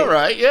 Totally. All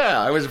right, yeah.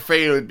 I was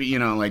afraid it would be,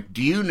 like,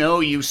 do you know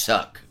you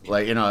suck?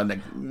 Like, I'm like,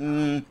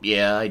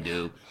 yeah, I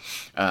do.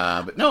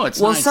 But no, it's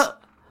Well, nice.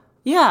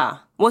 yeah.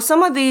 Well,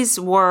 some of these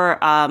were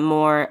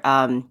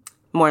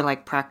more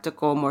like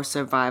practical, more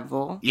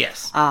survival.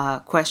 Yes.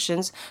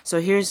 Questions. So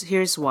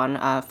here's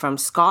one from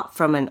Scott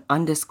from an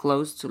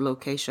undisclosed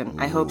location.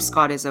 I hope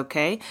Scott is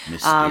okay.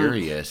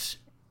 Mysterious.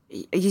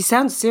 He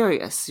sounds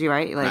serious,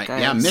 right? Like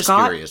Yeah,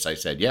 Scott, mysterious, I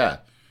said. Yeah.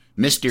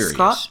 Mysterious.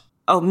 Scott.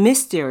 Oh,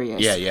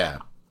 mysterious. Yeah.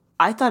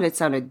 I thought it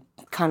sounded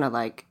kind of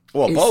like.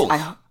 Well, both.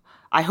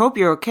 I hope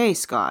you're okay,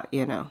 Scott.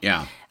 Yeah.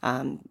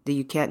 That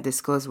you can't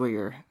disclose where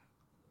you're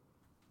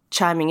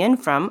chiming in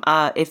from.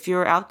 If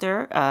you're out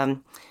there,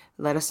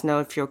 let us know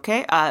if you're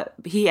okay.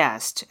 He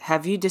asked,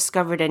 have you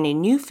discovered any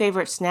new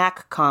favorite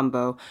snack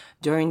combo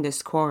during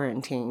this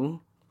quarantine?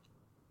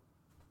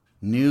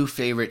 New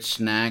favorite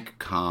snack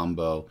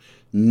combo.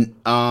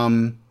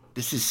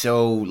 This is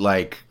so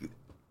like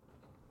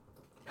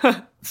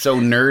so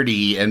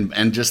nerdy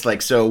and just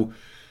like so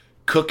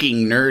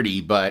cooking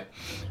nerdy, but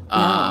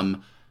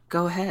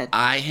Go ahead.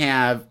 I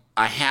have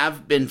I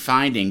have been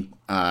finding,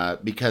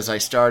 because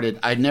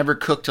I'd never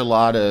cooked a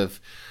lot of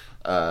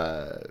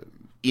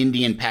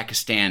Indian,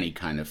 Pakistani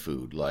kind of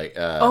food.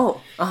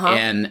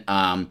 And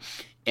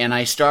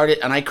I started,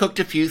 and I cooked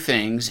a few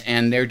things,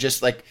 and they're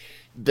just like,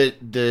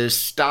 the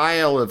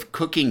style of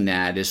cooking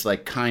that is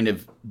like kind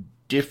of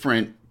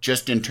different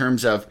just in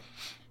terms of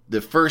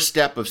the first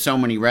step of so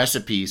many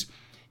recipes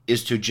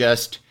is to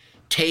just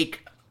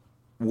take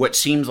what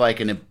seems like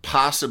an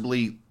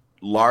impossibly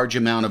large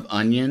amount of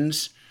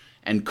onions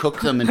and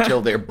cook them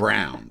until they're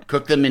brown.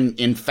 Cook them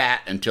in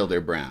fat until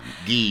they're brown.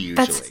 Ghee, usually.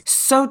 That's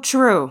so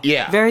true.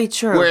 Yeah. Very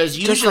true. Whereas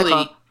Just usually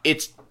like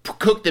it's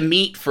cook the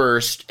meat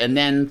first and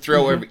then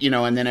throw,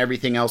 and then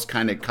everything else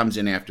kind of comes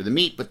in after the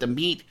meat. But the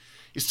meat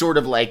is sort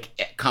of like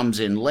it comes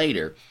in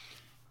later.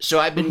 So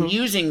I've been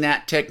using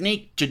that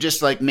technique to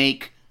just like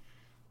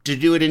to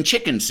do it in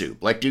chicken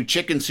soup. Like do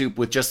chicken soup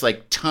with just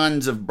like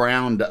tons of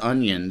browned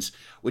onions,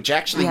 which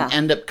actually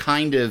end up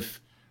kind of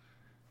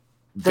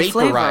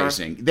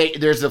vaporizing.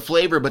 There's the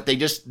flavor, but they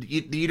just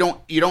you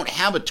don't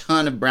have a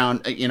ton of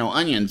brown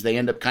onions. They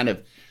end up kind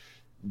of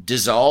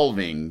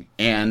dissolving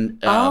and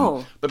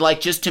but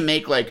like just to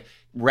make like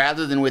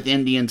rather than with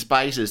Indian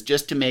spices,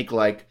 just to make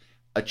like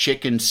a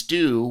chicken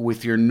stew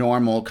with your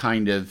normal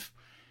kind of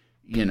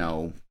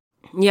thyme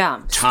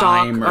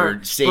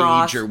or sage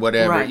broth, or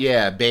whatever. Right.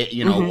 Yeah,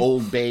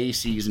 Old Bay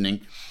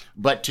seasoning.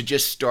 But to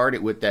just start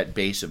it with that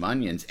base of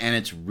onions, and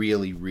it's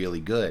really, really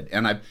good.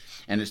 And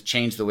it's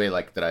changed the way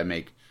like that I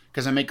make,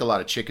 because I make a lot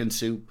of chicken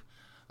soup.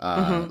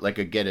 Like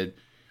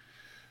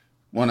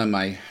one of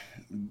my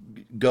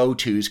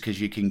go-tos, because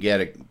you can get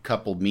a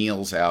couple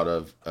meals out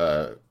of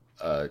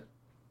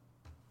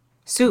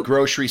soup. A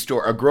grocery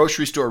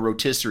store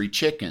rotisserie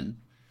chicken.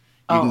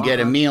 You can get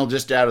a meal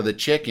just out of the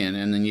chicken,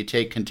 and then you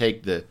can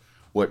take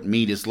what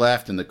meat is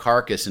left and the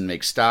carcass and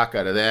make stock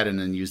out of that, and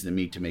then use the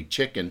meat to make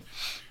chicken.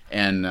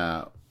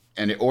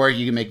 Or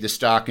you can make the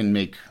stock and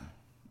make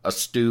a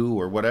stew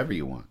or whatever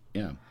you want.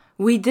 Yeah,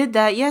 we did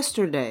that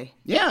yesterday.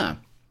 Yeah,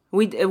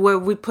 we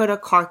put a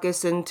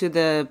carcass into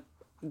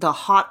the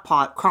hot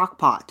pot, crock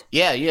pot.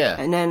 Yeah, yeah.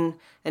 And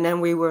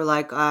then we were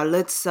like,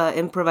 let's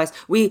improvise.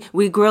 We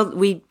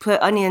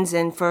put onions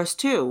in first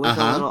too with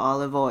a little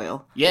olive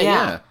oil.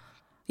 Yeah.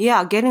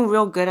 Yeah, getting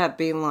real good at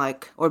being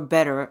like, or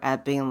better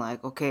at being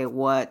like, okay,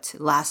 what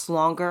lasts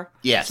longer?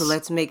 Yes. So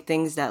let's make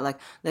things that like,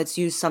 let's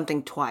use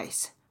something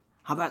twice.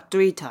 How about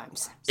 3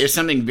 times? There's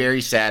something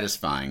very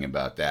satisfying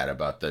about that,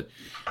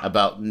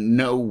 about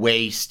no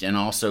waste, and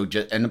also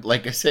and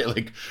like I said,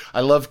 like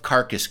I love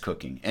carcass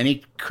cooking.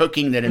 Any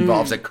cooking that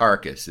involves a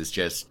carcass is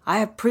just. I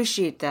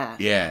appreciate that.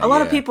 Yeah. A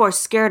lot of people are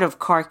scared of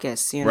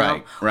carcass,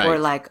 right. Or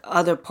like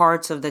other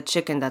parts of the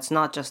chicken that's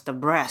not just the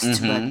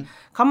breast, but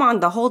come on,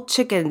 the whole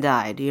chicken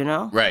died,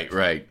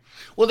 Right.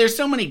 Well, there's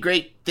so many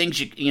great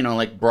things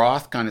like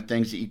broth kind of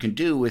things that you can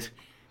do with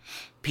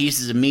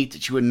pieces of meat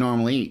that you wouldn't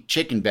normally eat.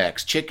 Chicken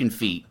backs, chicken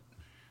feet,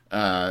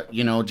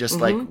 just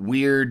like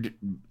weird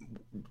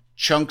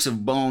chunks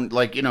of bone,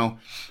 like,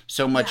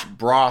 so much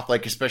broth,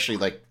 like especially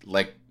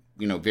like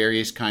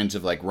various kinds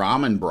of like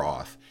ramen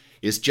broth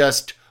is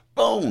just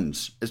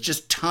bones. It's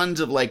just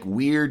tons of like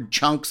weird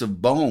chunks of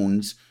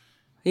bones.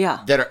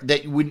 Yeah.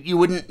 That you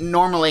wouldn't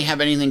normally have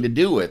anything to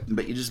do with,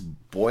 but you just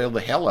boil the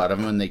hell out of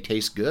them and they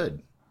taste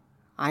good.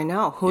 I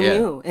know. Who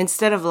knew?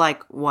 Instead of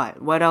like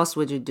what? What else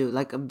would you do?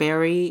 Like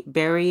bury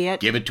it?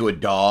 Give it to a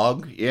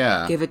dog.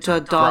 Yeah. Give it to a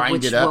dog.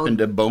 Grind it up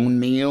into bone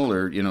meal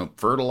or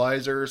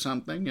fertilizer or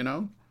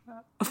something.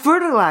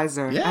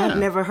 Fertilizer. Yeah. I've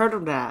never heard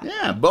of that.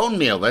 Yeah, bone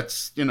meal.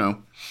 That's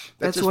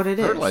that's what it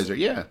is. Fertilizer.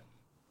 Yeah.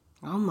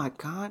 Oh my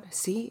God!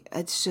 See,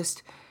 it's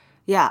just.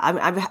 Yeah,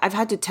 I've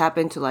had to tap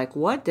into like,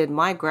 what did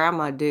my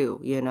grandma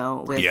do,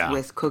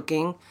 with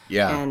cooking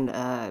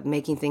and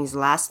making things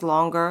last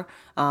longer.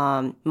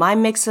 My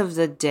mix of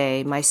the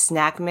day, my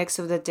snack mix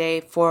of the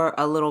day for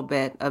a little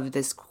bit of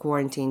this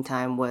quarantine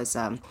time was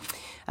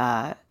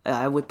I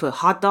would put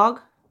hot dog.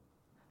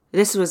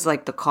 This was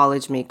like the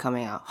college me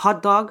coming out.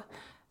 Hot dog,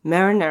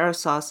 marinara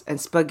sauce,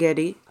 and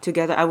spaghetti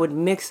together. I would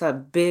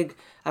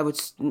I would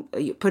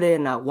put it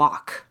in a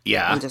wok.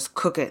 Yeah. And just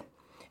cook it.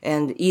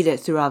 And eat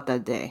it throughout the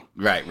day.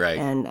 Right.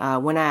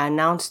 And when I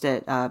announced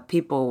it,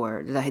 people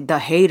were the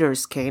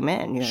haters came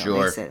in.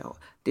 Sure.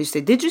 They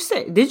said, "Did you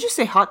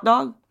say hot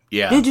dog?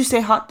 Yeah. Did you say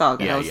hot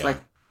dog?" And yeah, I was like,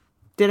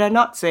 "Did I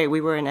not say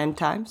we were in end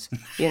times?"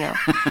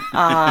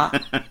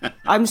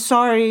 I'm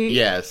sorry.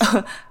 Yes.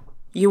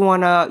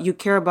 You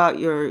care about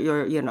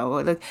your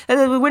like,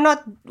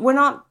 we're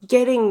not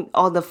getting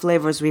all the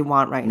flavors we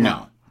want right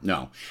now.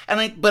 No.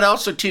 And but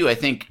also too, I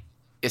think,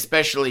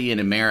 especially in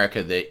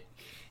America, that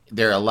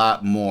they're a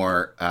lot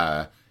more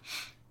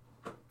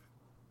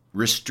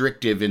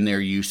restrictive in their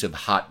use of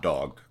hot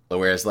dog.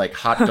 Whereas like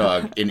hot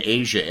dog in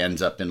Asia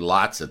ends up in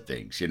lots of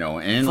things, and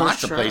in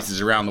lots of places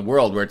around the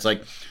world where it's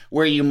like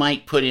where you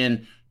might put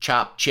in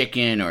chopped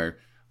chicken or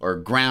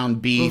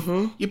ground beef,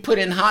 you put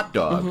in hot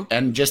dog.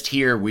 And just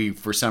here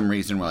for some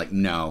reason we're like,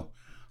 no,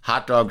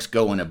 hot dogs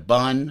go in a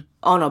bun.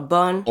 On a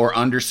bun. Or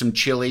under some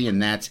chili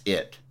and that's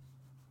it.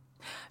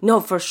 No,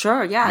 for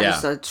sure. Yeah,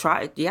 Yeah. just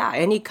try. Yeah,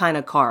 any kind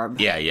of carb.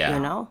 Yeah, yeah. You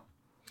know.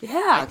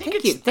 Yeah. think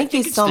Thank you. it's- I Thank you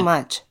think it's so the-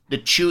 much. The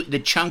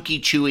chunky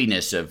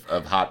chewiness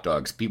of hot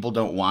dogs. People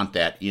don't want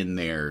that in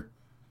their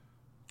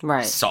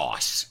Right.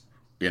 sauce.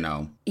 You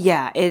know.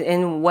 Yeah,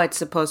 and what's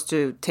supposed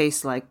to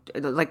taste like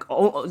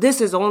oh,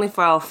 this is only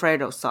for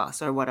Alfredo sauce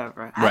or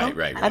whatever.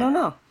 Right. I don't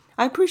know.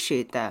 I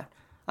appreciate that.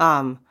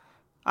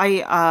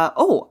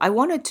 I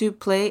wanted to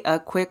play a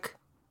quick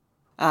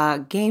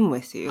game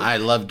with you. I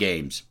love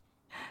games.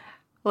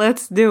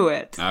 Let's do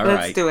it. All Let's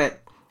right. do it.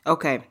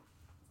 Okay.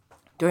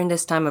 During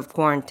this time of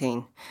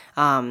quarantine,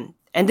 and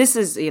this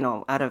is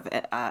out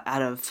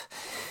of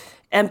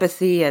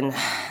empathy and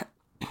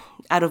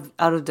out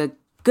of the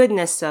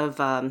goodness of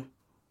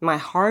my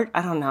heart.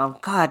 I don't know.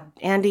 God,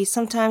 Andy,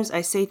 sometimes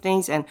I say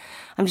things and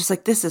I'm just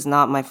like, this is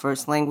not my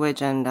first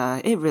language, and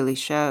it really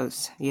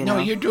shows. You know.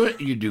 No,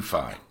 you do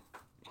fine.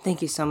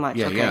 Thank you so much.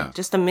 Yeah, okay, yeah.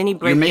 just a mini You're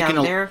breakdown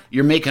making there.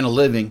 you're making a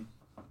living.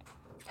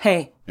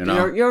 Hey, You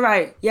know? you're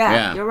right. Yeah,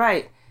 Yeah. you're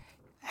right.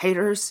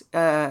 Haters.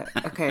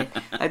 Okay.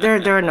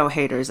 There are no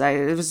haters.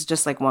 It was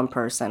just like one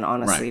person.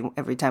 Honestly, Right.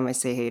 every time I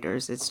say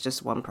haters, it's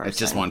just one person. It's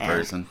just one And-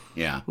 person.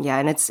 Yeah. Yeah,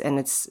 and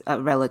it's a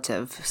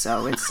relative,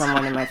 so it's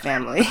someone in my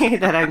family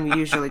that I'm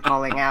usually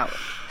calling out.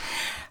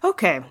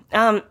 Okay.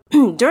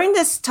 During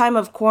this time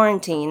of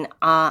quarantine,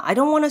 I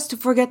don't want us to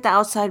forget the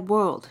outside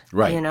world.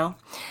 Right. You know,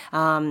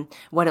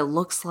 what it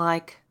looks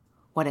like,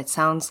 what it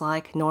sounds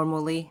like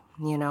normally.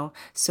 You know,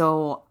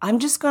 so I'm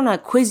just gonna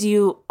quiz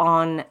you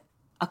on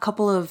a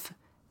couple of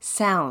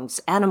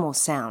sounds, animal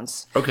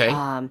sounds. Okay.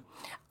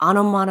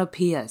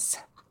 Onomatopoeias.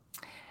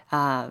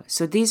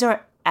 So these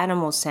are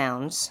animal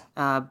sounds,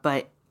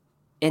 but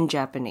in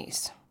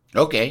Japanese.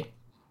 Okay.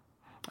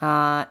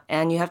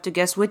 And you have to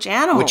guess which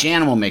animal. Which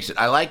animal makes it?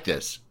 I like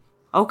this.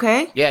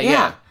 Okay.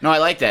 Yeah. No, I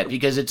like that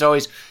because it's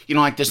always,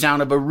 like the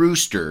sound of a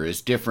rooster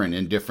is different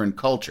in different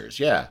cultures.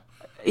 Yeah.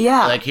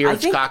 Yeah. Like here I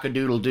it's think-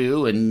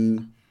 cock-a-doodle-doo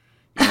and,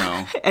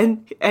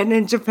 and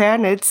in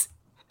Japan it's.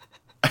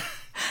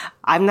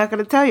 I'm not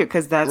going to tell you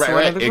because that's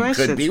one of the It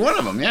questions. could be one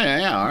of them.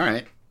 Yeah. All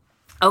right.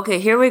 Okay,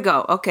 here we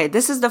go. Okay,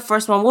 this is the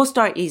first one. We'll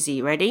start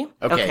easy. Ready?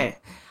 Okay.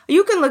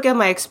 You can look at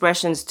my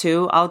expressions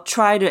too. I'll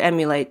try to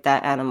emulate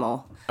that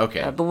animal.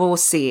 Okay. But we'll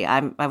see.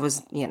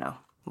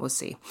 We'll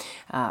see.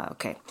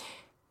 Okay.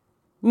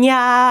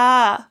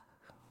 Nya.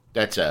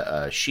 That's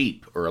a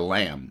sheep or a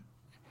lamb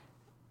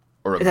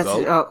or a That's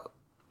goat.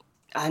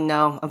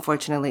 no,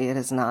 unfortunately, it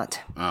is not.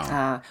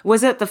 Oh.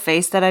 Was it the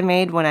face that I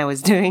made when I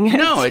was doing it?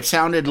 No, it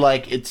sounded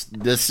like it's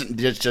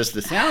just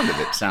the sound of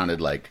it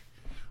sounded like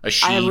a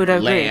sheep, would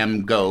agree.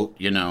 lamb, goat.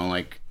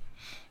 Like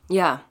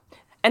Yeah.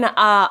 And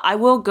I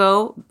will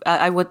go.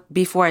 I would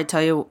before I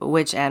tell you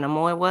which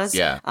animal it was.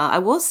 Yeah. I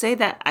will say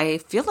that I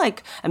feel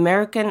like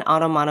American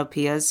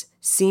onomatopoeias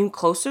seem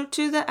closer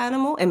to the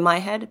animal in my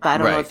head, but I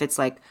don't know Right. if it's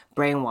like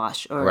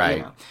brainwash or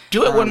right.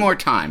 Do it one more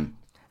time.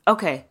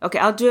 Okay.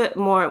 I'll do it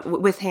more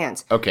with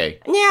hands. Okay.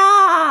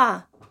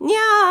 Nya,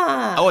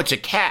 nya. Oh, it's a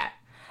cat.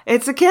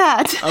 It's a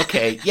cat.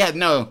 Okay. Yeah.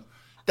 No,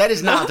 that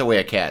is not the way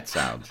a cat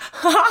sounds.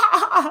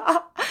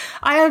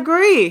 I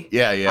agree.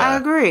 Yeah. I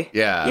agree.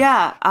 Yeah.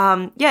 Yeah.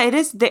 Yeah. It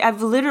is.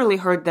 I've literally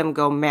heard them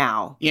go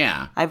meow.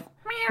 Yeah. I've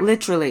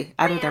literally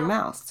out of their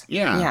mouths.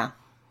 Yeah. Yeah.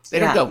 They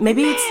don't go.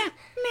 Maybe it's.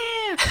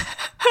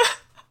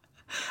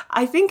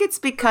 I think it's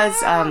because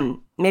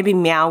maybe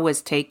meow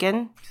was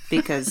taken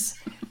because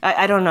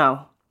I don't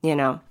know. I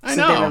So they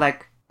know. were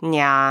like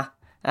yeah.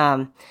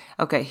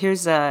 Okay.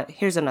 Here's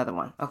another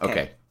one.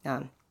 Okay.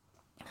 Okay.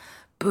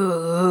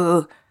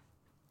 Boo,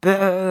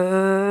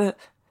 boo,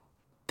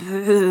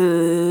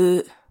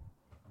 boo.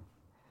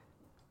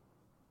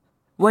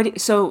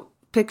 So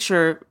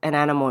picture an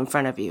animal in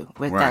front of you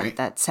with Right.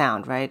 that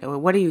sound, right? Or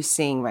what are you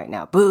seeing right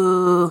now?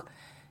 Boo.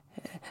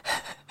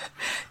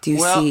 Do you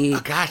Well, see?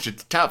 gosh,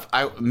 it's tough.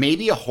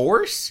 Maybe a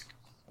horse,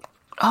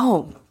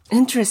 Oh,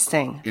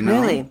 interesting. You know?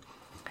 Really?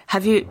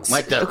 Have you?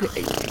 like the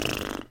Okay.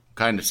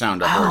 kind of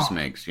sound a horse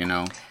makes.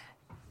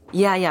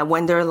 Yeah.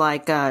 When they're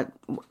like,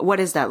 what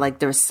is that? Like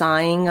they're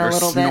sighing a They're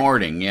little bit.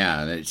 snorting.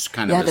 Yeah, it's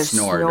kind Yeah, of a they're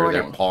snort, or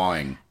they're snorting.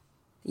 pawing.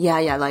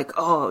 Yeah. Like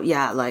oh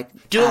yeah.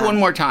 Like Do it one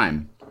more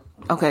time.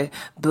 okay.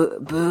 Boo,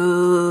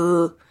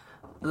 boo,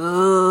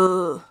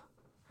 boo,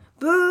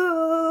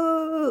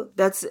 boo.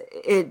 That's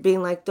it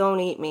being like, don't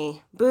eat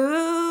me.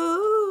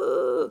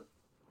 Boo.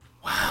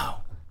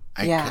 Wow.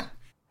 Yeah.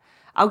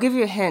 I'll give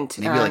you a hint.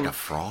 Maybe like a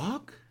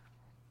frog.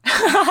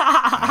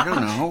 I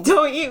don't know.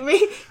 Don't eat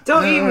me.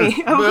 Don't eat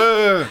me.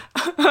 Boo.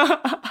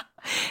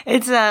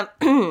 It's a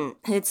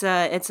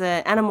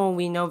animal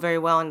we know very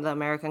well in the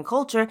American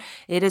culture.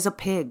 It is a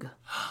pig.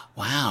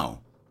 Wow.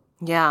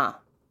 Yeah.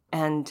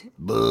 And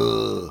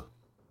Boo.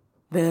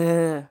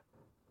 bleh.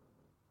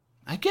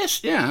 I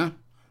guess yeah.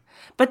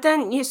 But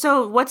then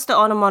so what's the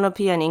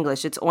onomatopoeia in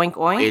English? It's oink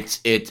oink.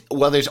 It's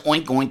well, there's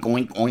oink oink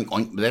oink oink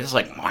oink. But that's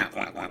like oink,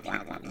 oink, oink,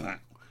 oink, oink, oink.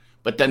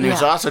 But then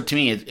there's Yeah. also to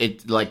me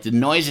it's like the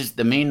noises,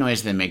 the main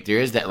noise they make. There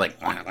is that like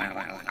oink, oink,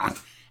 oink, oink, oink,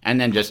 and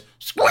then just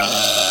squee,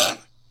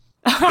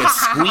 the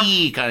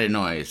squee kind of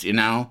noise.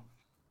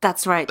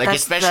 That's right. Like,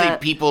 That's especially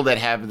people that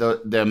have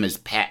them as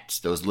pets,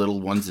 those little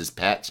ones as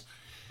pets.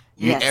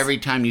 Yes. Every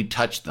time you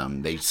touch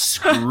them, they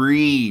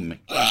scream.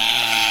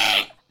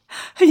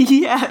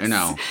 Yes. You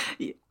know.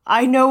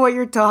 I know what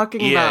you're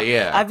talking about.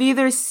 Yeah. I've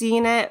either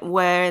seen it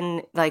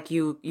when like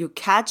you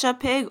catch a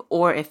pig,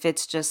 or if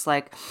it's just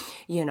like,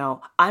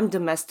 I'm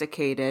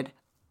domesticated.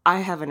 I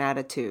have an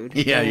attitude.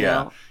 Yeah.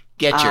 know?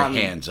 Get your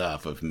hands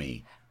off of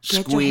me.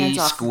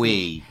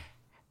 Squee.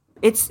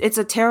 It's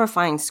a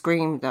terrifying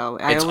scream, though.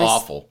 It's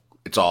awful.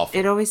 It's awful.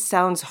 It always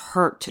sounds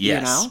hurt,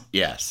 Yes.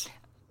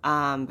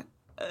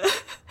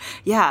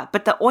 Yeah,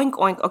 but the oink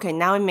oink. Okay,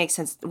 now it makes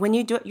sense. When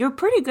you do it, you're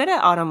pretty good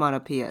at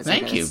onomatopoeias.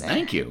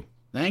 Thank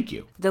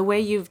you. The way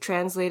you've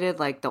translated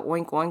like the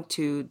oink oink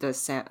to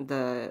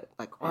the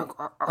like oink,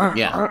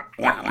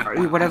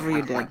 whatever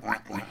you did.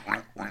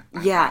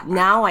 Yeah,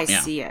 now I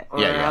see it.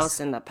 Or else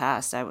in the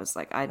past I was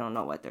like, I don't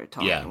know what they're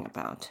talking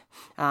about.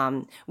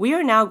 We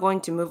are now going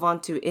to move on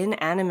to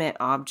inanimate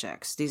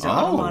objects. These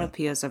are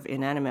onomatopoeias of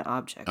inanimate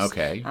objects.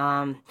 Okay.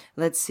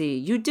 Let's see.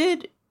 You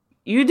did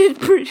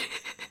pretty.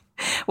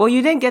 Well,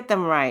 you didn't get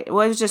them right.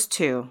 Well, it was just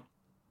 2.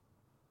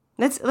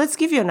 Let's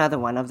give you another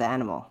one of the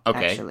animal.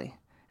 Okay. Actually.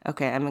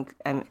 Okay, I'm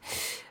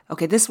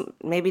okay. This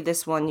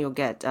one you'll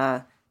get.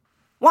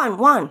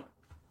 One.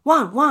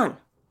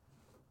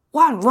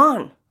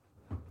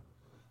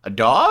 A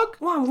dog?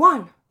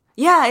 One.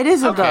 Yeah, it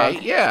is a dog. Okay,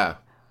 yeah.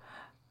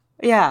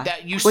 Yeah.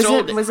 That you was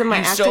sold it? Was it my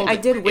you acting? sold I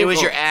did wiggle. It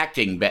was your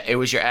acting. It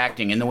was your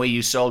acting, and the way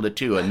you sold it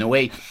too, and the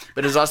way.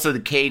 But it's also the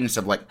cadence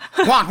of like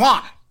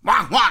wah.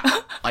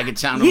 Like it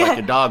sounded like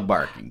a dog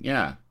barking.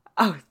 Yeah.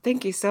 Oh,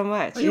 thank you so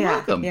much. You're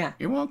welcome. Yeah.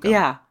 You're welcome.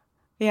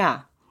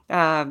 Yeah.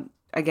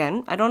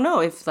 Again, I don't know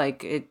if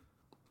like it.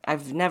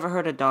 I've never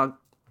heard a dog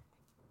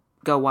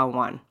go wah.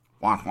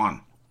 Wah.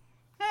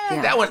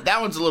 That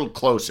one's a little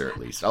closer, at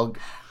least.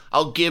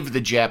 I'll give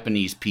the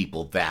Japanese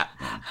people that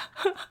one.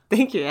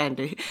 Thank you,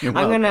 Andy. You're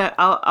welcome.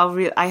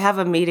 I have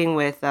a meeting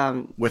with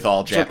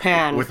all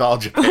Japan. With all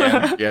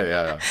Japan.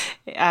 Yeah.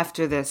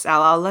 After this,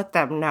 I'll let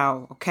them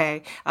know.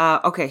 Okay.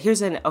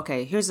 Here's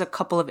a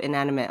couple of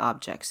inanimate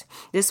objects.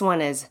 This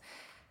one is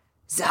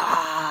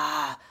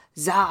za.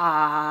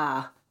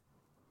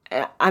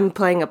 I'm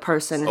playing a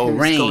person who's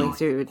rain. going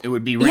through. It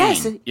would be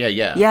rain.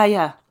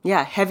 Yes.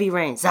 Yeah. Heavy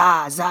rain.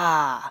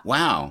 Za.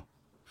 Wow.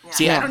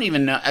 See, I don't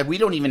even know. We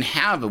don't even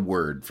have a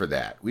word for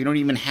that. We don't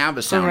even have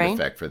a sound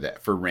effect for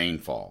that, for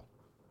rainfall.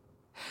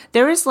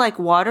 There is like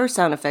water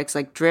sound effects,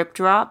 like drip,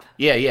 drop.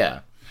 Yeah.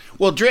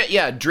 Well, drip.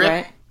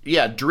 Right?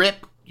 Yeah,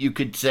 drip. You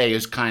could say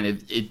is kind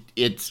of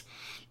it's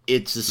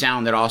a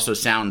sound that also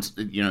sounds.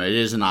 It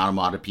is an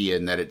onomatopoeia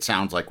in that it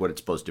sounds like what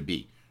it's supposed to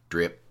be.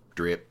 Drip,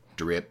 drip,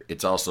 drip.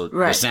 It's also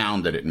the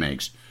sound that it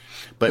makes.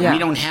 But we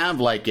don't have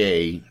like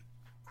I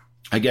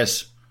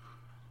guess.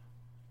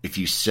 If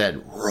you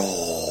said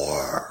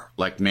roar,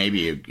 like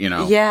maybe,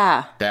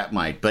 that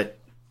might, but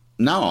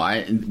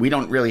no, we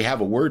don't really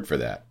have a word for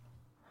that.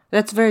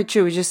 That's very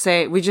true. We just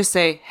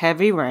say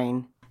heavy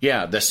rain.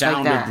 Yeah, the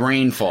sound of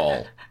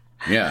rainfall.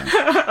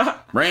 Yeah.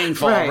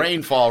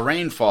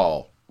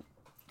 Rainfall.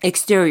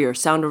 Exterior,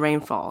 sound of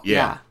rainfall.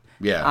 Yeah.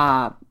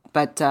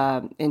 But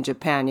in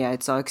Japan,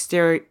 it's all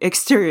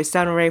exterior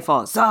sound of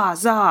rainfall.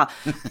 Za.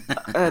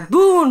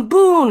 Boon.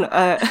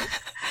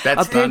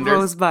 That's a pig thunder.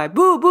 rolls by.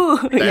 Boo.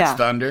 That's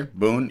thunder.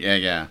 Boon.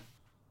 Yeah.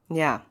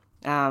 Yeah.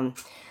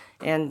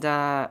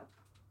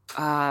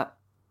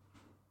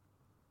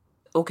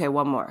 Okay,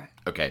 one more.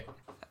 Okay.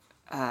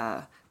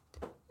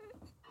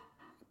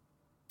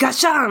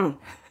 Gashan.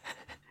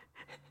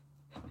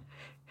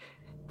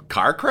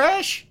 Car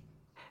crash?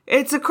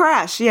 It's a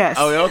crash. Yes.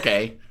 Oh,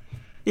 okay.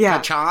 Yeah.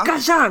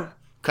 Gashan?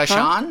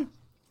 Gashan.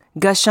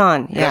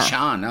 Yeah.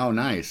 Gashan. Oh,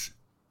 nice.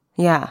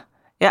 Yeah.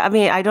 I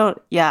mean, I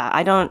don't.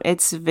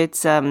 It's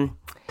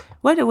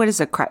what is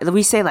a crash?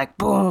 We say like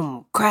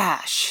boom,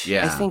 crash.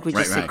 Yeah. I think we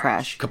just say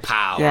crash.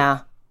 Kapow.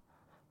 Yeah.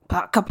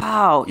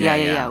 Kapow. Yeah.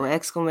 Yeah. With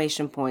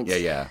exclamation points.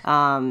 Yeah.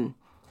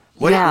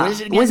 What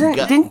is it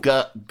again?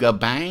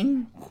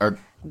 Gabang or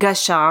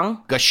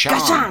Gashang.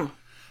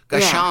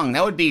 Gashang.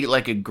 That would be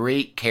like a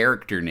great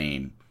character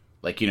name,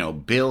 like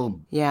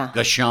Bill. Yeah.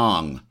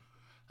 Gashang.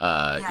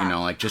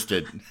 Like just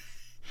a.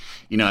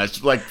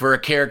 It's like for a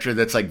character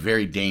that's like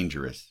very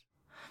dangerous.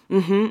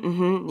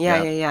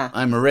 Yeah.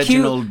 I'm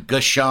Reginald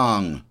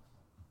Gashang.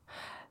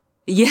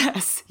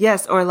 Yes.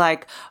 Or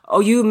like,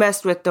 you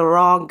messed with the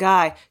wrong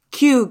guy.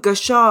 Q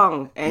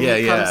Gashang. And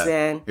he comes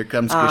in. Here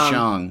comes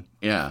Gashang.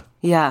 Yeah.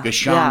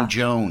 Gashang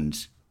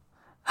Jones.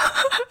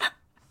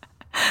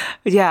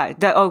 Yeah.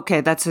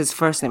 That's his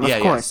first name. Of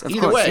course.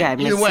 Either way. Yeah,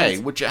 Either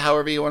way.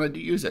 However you wanted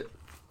to use it.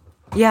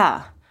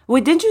 Yeah.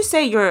 Wait, didn't you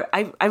say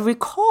I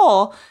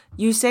recall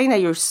you saying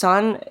that your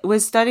son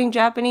was studying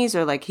Japanese,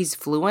 or like he's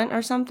fluent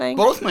or something?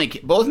 Both my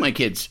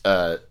kids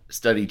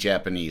study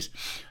Japanese.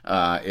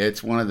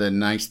 It's one of the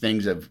nice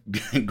things of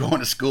going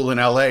to school in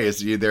LA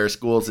is there are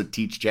schools that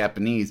teach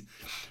Japanese.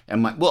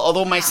 And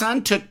although my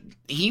son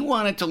he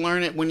wanted to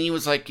learn it when he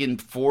was like in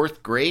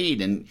 4th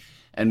grade, and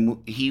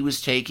he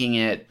was taking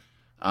it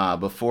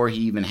before he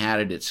even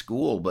had it at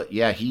school. But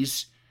yeah,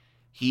 he's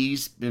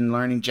he's been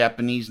learning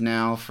Japanese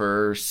now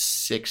for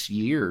 6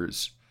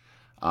 years.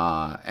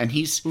 And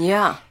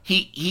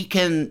he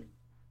can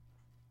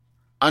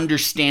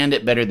understand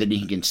it better than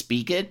he can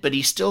speak it, but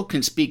he still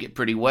can speak it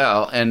pretty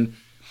well. And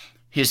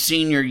his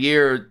senior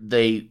year,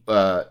 the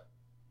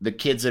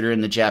kids that are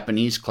in the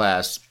Japanese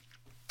class,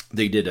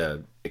 they did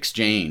a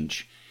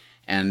exchange,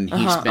 and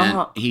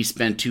he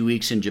spent 2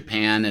 weeks in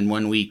Japan and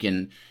 1 week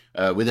in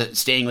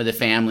staying with a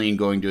family and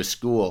going to a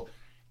school,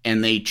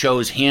 and they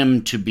chose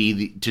him to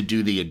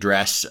do the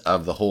address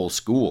of the whole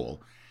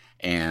school.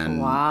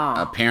 And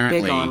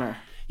apparently, big honor.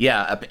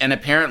 Yeah, and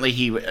apparently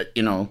he,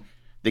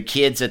 the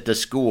kids at the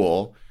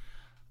school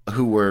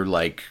who were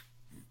like,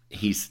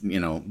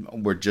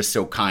 were just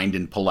so kind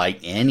and polite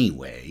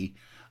anyway.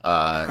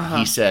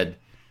 He said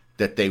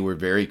that they were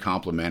very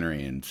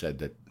complimentary and said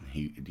that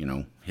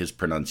his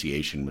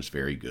pronunciation was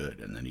very good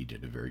and that he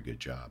did a very good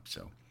job.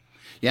 So,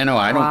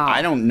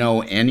 I don't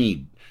know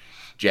any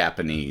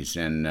Japanese,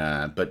 and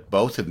but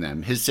both of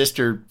them, his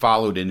sister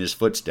followed in his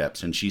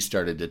footsteps and she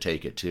started to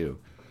take it too.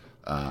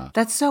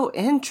 That's so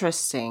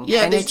interesting.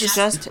 Yeah, and it's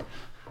just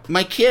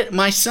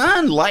my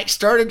son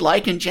started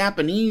liking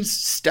Japanese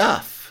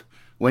stuff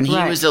when he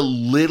was a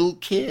little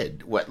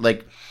kid.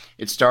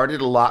 It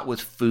started a lot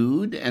with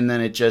food, and then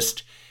it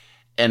just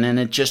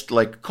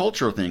like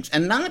cultural things,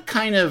 and not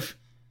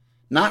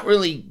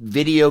really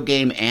video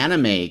game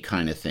anime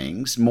kind of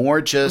things,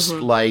 more just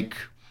like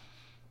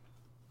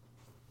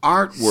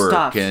artwork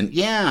stuff.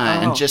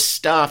 and just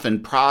stuff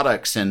and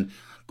products, and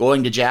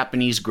going to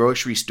Japanese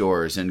grocery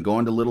stores and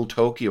going to Little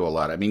Tokyo a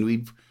lot. I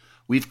mean,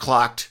 we've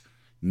clocked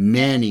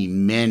many,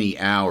 many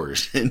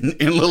hours in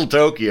Little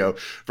Tokyo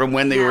from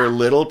when they were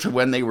little to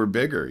when they were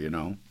bigger,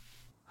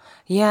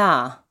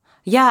 Yeah.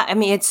 Yeah, I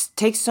mean, it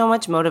takes so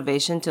much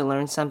motivation to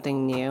learn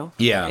something new.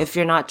 Yeah. If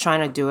you're not trying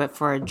to do it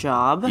for a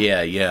job.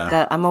 Yeah.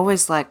 That I'm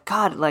always like,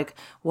 God, like,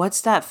 what's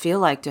that feel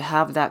like to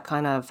have that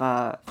kind of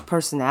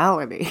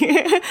personality?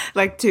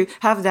 Like, to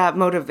have that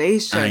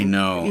motivation. I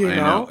know. You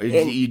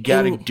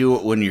got to do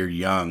it when you're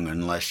young,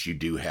 unless you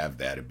do have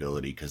that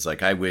ability. Because,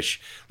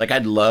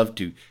 I'd love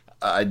to,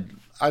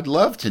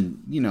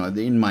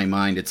 in my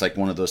mind, it's like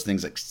one of those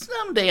things, like,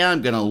 someday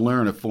I'm going to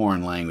learn a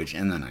foreign language,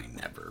 and then I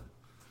never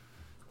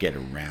get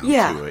around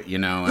to it,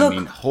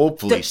 Look,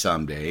 hopefully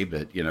someday,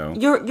 but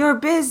you're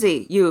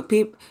busy.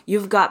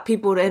 You've got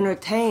people to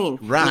entertain.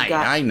 Right,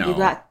 I know. You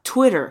got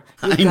Twitter.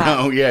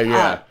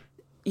 Yeah.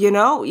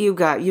 You've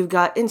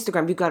got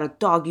Instagram. You got a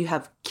dog. You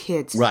have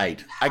kids.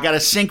 Right. I got a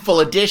sink full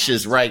of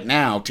dishes right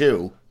now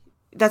too.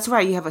 That's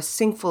right. You have a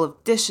sink full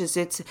of dishes.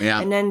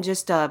 And then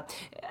just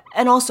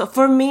and also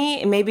for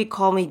me, maybe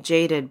call me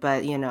jaded,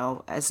 but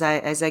as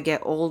I get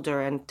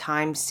older and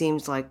time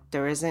seems like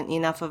there isn't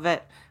enough of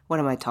it. What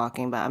am I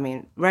talking about? I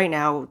mean, right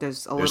now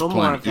there's little plenty.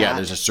 more of that. Yeah,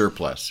 there's a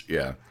surplus.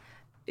 Yeah.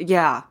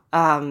 Yeah.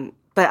 But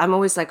I'm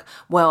always like,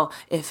 well,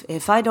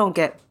 if I don't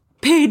get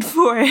paid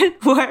for it,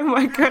 why am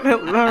I gonna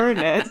learn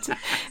it? Is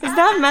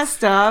that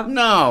messed up?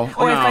 No.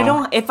 Or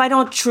if I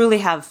don't truly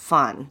have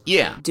fun.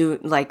 Yeah. Do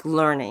like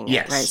learning.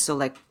 Yes. Right. So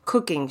like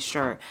cooking,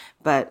 sure.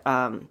 But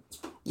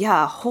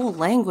a whole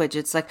language.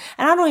 It's like,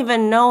 and I don't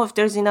even know if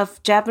there's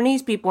enough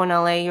Japanese people in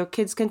LA your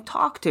kids can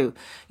talk to.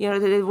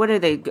 What are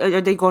they?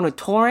 Are they going to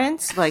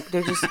Torrance? Like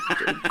they're just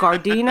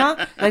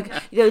Gardena? Like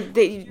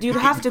you'd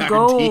have to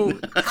go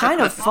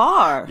kind of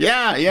far.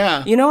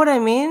 Yeah. You know what I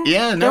mean?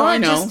 Yeah, no, I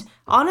know.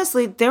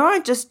 Honestly, there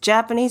aren't just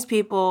Japanese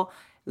people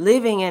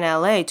living in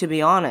LA, to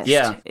be honest.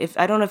 Yeah.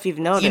 I don't know if you've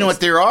noticed. You know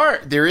what?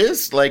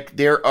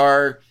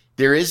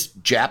 There is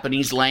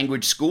Japanese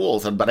language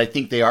schools, but I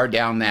think they are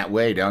down that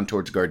way, down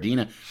towards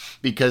Gardena,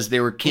 because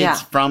there were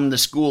kids from the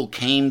school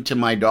came to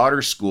my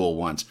daughter's school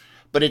once.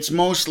 But it's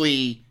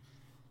mostly,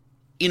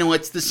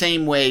 it's the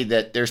same way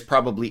that there's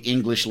probably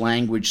English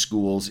language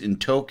schools in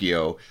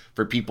Tokyo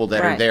for people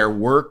that are there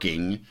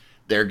working.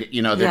 They're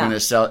going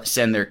to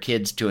send their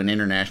kids to an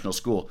international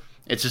school.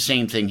 It's the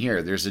same thing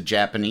here. There's a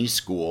Japanese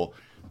school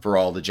for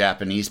all the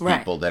Japanese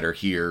people that are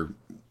here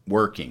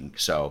working.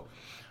 So.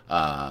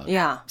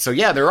 So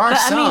there are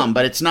some,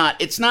 but it's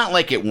not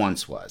like it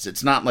once was.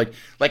 It's not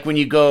like when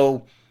you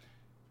go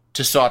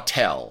to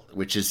Sawtell,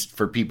 which is,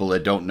 for people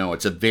that don't know,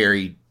 it's a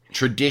very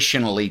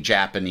traditionally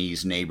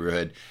Japanese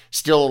neighborhood.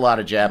 Still a lot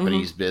of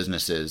Japanese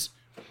businesses,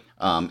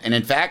 and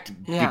in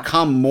fact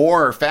become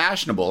more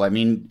fashionable. I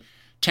mean,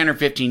 10 or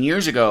 15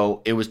 years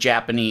ago, it was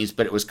Japanese,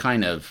 but it was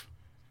kind of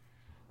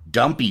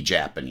dumpy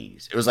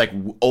Japanese. It was like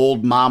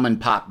old mom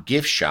and pop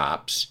gift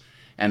shops.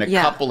 And a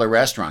couple of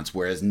restaurants,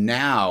 whereas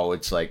now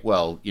it's like,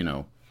 Now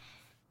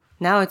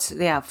it's,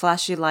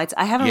 flashy lights.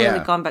 I haven't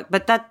really gone back,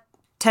 but that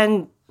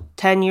 10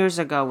 years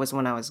ago was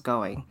when I was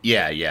going.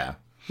 Yeah.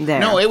 There.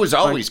 No, it was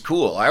always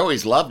cool. I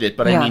always loved it.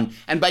 But I mean,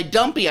 and by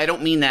dumpy, I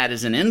don't mean that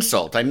as an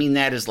insult. I mean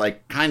that as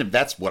like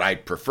that's what I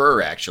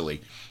prefer,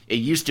 actually. It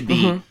used to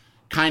be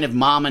kind of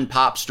mom and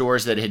pop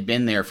stores that had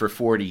been there for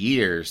 40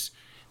 years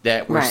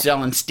that were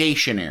selling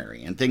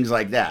stationery and things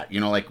like that,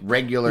 like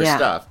regular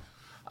stuff.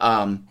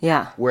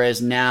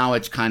 Whereas now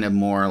it's kind of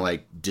more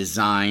like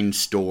design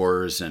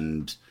stores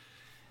and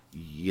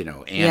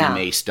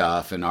anime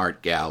stuff and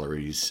art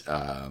galleries.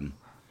 But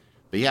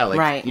yeah, like,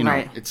 Right,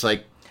 right. it's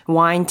like,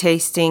 Wine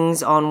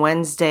tastings on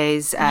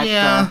Wednesdays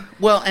at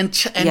well, and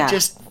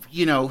just,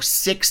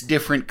 6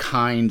 different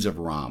kinds of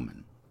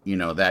ramen,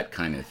 that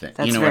kind of thing.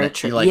 That's very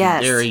true. Like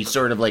Yes. very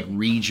sort of like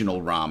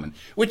regional ramen,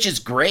 which is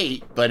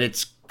great, but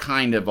it's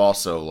kind of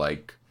also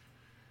like,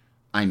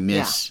 I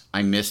miss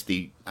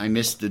the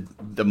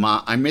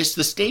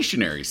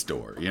stationery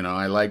store.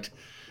 I liked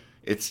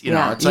it's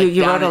it's like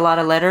you wrote a lot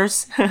of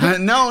letters.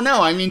 no,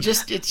 I mean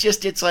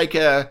it's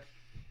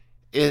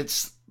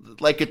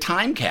like a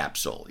time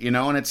capsule,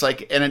 and it's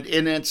like and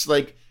it's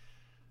like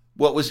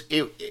what was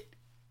it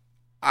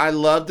I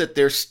love that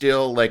there's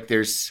still like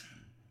there's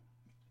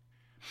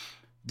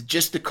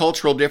just the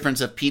cultural difference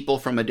of people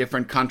from a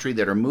different country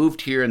that are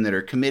moved here and that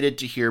are committed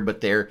to here,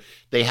 but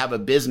they have a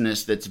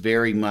business that's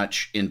very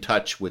much in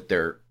touch with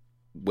the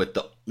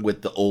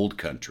old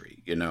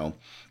country,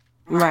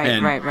 Right,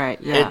 And right.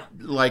 Yeah.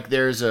 like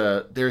there's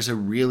a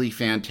really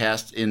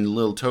fantastic in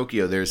Little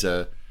Tokyo. There's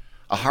a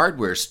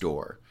hardware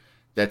store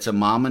that's a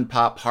mom and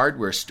pop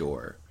hardware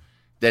store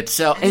that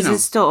Is it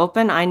still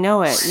open? I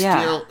know it.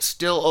 Yeah.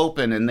 still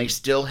open, and they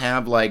still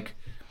have like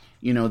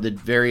the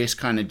various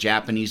kind of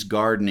Japanese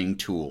gardening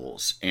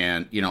tools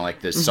and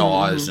like the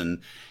saws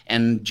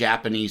and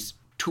Japanese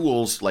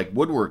tools like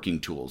woodworking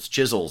tools,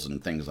 chisels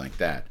and things like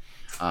that.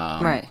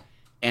 Right.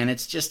 And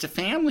it's just a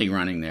family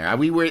running there.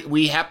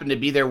 We happened to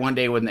be there one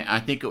day when I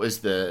think it was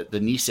the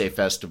Nisei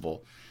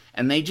festival,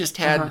 and they just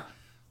had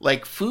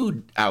like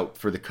food out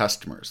for the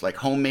customers, like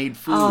homemade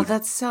food. Oh,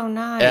 that's so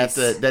nice.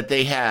 That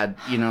they had,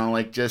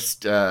 like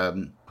just.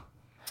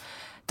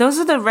 Those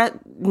are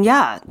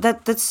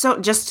that's so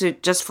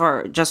just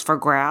for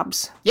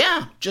grabs.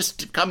 Yeah, just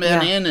to come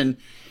in and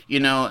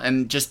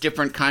and just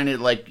different kind of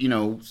like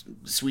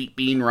sweet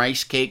bean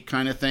rice cake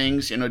kind of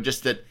things,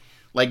 just that.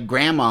 Like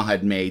grandma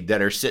had made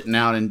that are sitting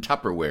out in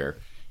Tupperware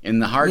in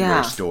the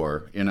hardware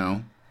store,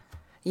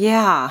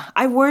 Yeah,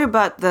 I worry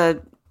about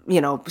the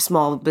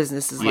small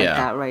businesses like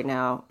that right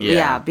now.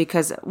 Yeah.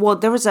 Because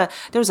there was a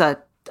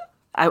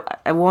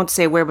I won't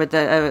say where, but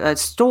a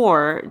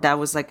store that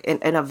was like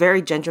in a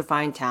very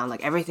gentrifying town.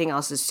 Like everything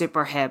else is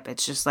super hip.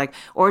 It's just like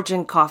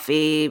Origin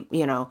Coffee,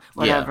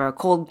 whatever,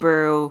 cold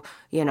brew,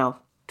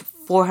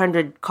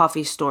 400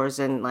 coffee stores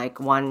in like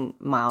 1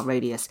 mile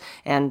radius,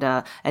 and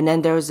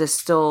then there was this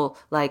still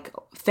like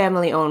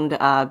family owned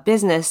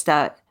business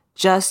that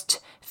just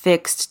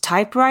fixed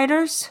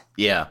typewriters.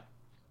 Yeah.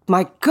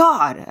 My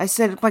God, I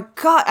said, my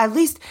God, at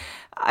least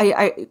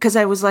because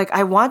I was like,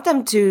 I want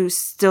them to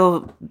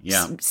still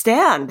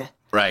stand.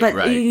 Right, but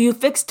right. You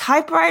fix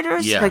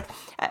typewriters, like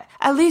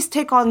at least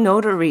take on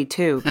notary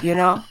too.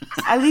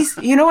 At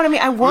least you know what I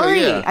mean. I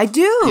worry. I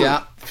do.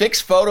 Yeah,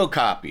 fix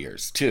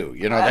photocopiers too.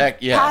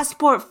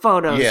 Passport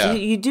photos. Yeah.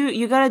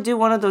 You got to do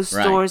one of those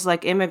stores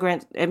like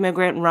immigrant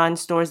run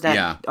stores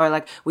that are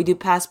like we do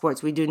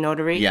passports, we do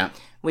notary. Yeah,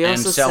 we and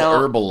also sell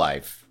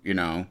Herbalife. We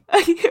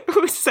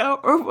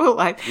sell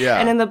Herbalife. Yeah.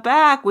 And in the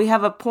back we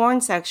have a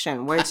porn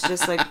section where it's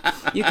just like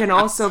you can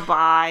also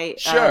buy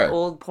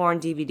old porn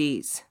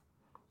DVDs.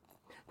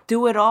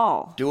 Do it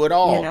all.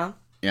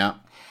 Yeah.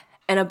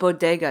 And a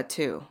bodega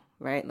too,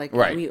 right? Like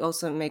right. we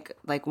also make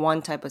like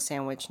one type of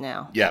sandwich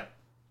now. Yeah.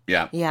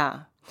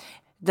 Yeah.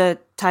 The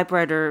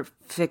typewriter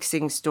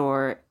fixing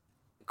store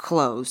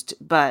closed,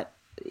 but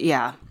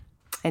yeah.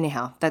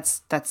 Anyhow,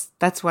 that's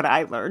what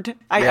I learned.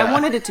 I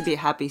wanted it to be a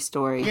happy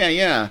story.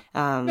 Yeah.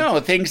 No,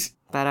 things.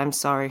 But I'm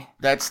sorry.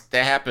 That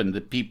happened.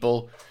 The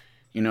people,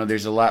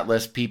 there's a lot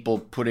less people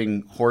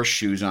putting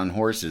horseshoes on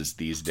horses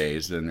these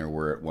days than there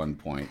were at one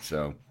point.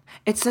 So.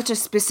 It's such a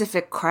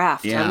specific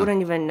craft. Yeah. I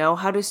wouldn't even know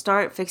how to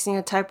start fixing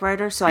a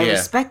typewriter, so I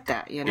respect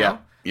that, Yeah.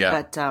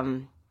 But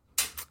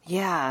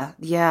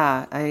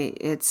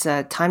it's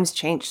times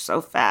change so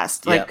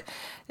fast. Like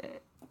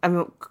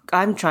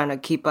I'm trying to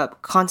keep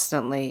up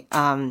constantly.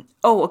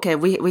 Okay,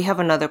 we have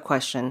another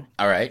question.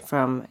 All right.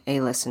 From a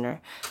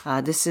listener.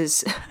 This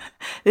is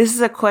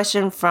a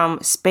question from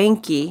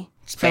Spanky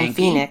from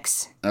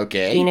Phoenix.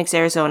 Okay. Phoenix,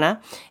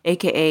 Arizona,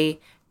 aka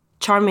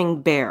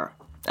Charming Bear.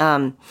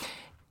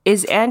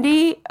 Is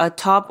Andy a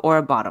top or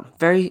a bottom?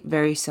 Very,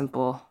 very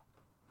simple.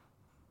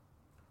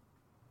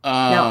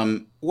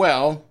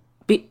 Well,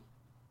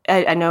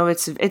 I know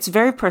it's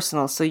very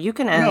personal, so you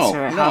can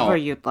answer it however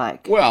you'd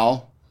like.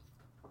 Well,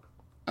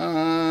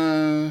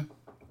 I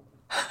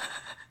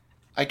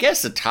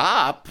guess a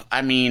top.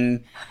 I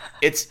mean,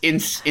 it's in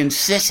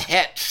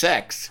cis-het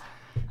sex.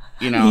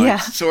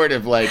 It's sort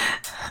of like,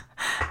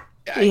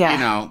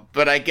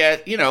 but I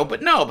get,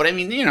 but no, but I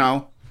mean,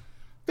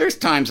 there's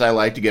times I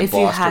like to get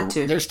bossed around.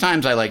 There's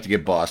times I like to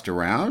get bossed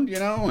around,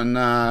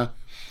 and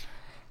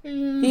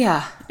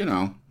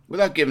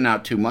without giving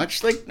out too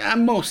much. Like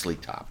I'm mostly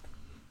top.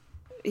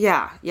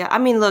 Yeah. I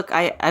mean, look,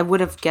 I would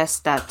have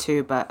guessed that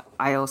too, but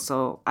I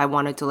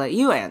wanted to let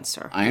you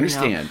answer. I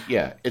understand.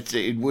 Yeah,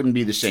 it wouldn't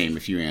be the same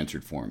if you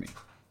answered for me.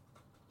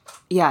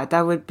 Yeah,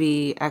 that would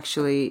be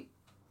actually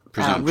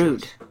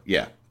rude.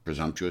 Yeah,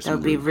 presumptuous. That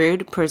would be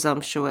rude,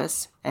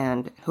 presumptuous,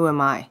 and who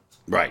am I?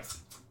 Right.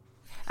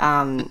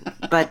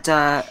 But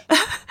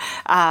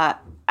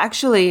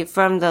actually,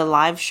 from the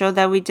live show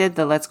that we did,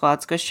 the Let's Go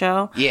Atsuko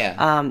show,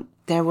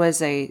 there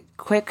was a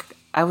quick.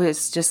 I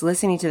was just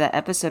listening to that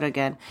episode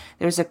again.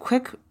 There was a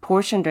quick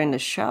portion during the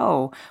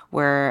show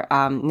where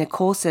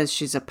Nicole says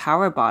she's a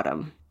power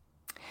bottom.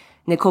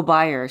 Nicole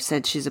Byer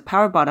said she's a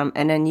power bottom,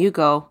 and then you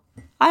go,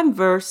 I'm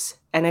verse,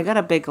 and I got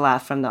a big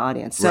laugh from the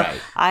audience. So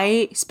right.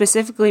 I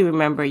specifically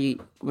remember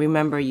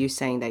you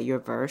saying that you're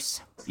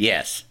verse.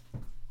 Yes,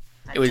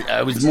 it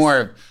was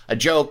more a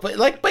joke,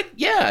 but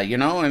yeah, you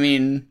know, I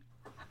mean,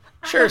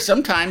 sure.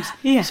 Sometimes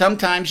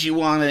you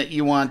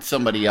want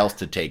somebody else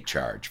to take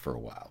charge for a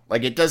while.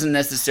 Like it doesn't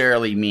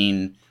necessarily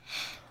mean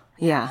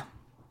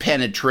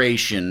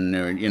penetration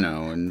or, you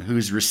know, and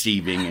who's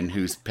receiving and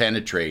who's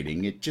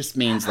penetrating. It just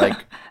means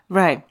like,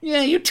 right.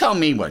 Yeah, you tell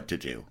me what to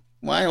do.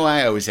 Why do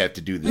I always have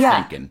to do the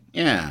thinking?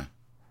 Yeah.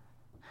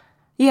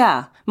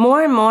 Yeah.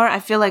 More and more, I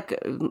feel like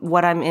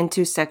what I'm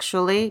into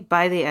sexually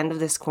by the end of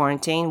this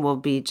quarantine will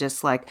be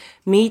just like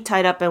me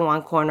tied up in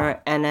one corner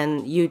and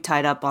then you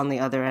tied up on the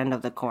other end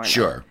of the corner.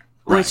 Sure.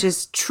 Right. Which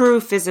is true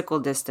physical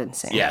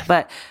distancing. Yeah.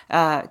 But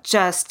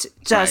just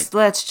Right.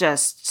 let's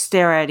just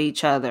stare at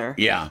each other.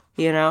 Yeah.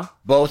 You know?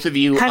 Both of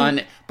you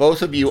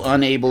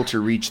unable to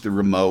reach the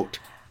remote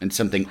and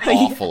something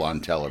awful on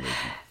television.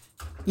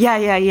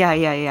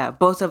 Yeah.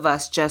 Both of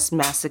us just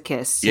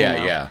masochists. You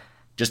know? Yeah.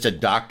 Just a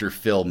Dr.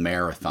 Phil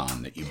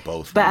marathon that you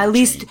both. But at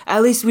least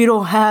we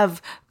don't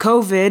have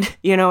COVID.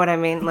 You know what I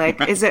mean? Like,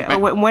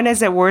 when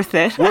is it worth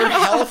it? We're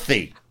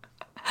healthy.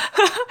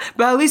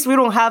 But at least we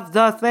don't have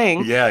the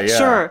thing. Yeah.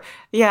 Sure.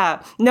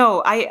 Yeah.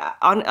 No,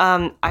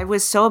 I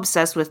was so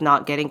obsessed with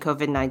not getting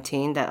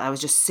COVID-19 that I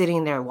was just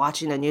sitting there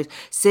watching the news,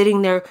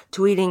 sitting there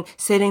tweeting,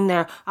 sitting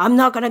there. I'm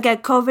not going to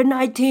get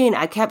COVID-19.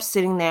 I kept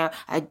sitting there.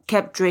 I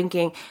kept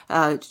drinking,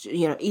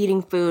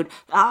 eating food.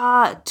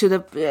 I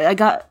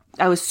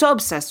was so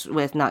obsessed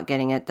with not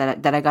getting it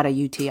that I got a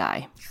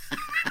UTI.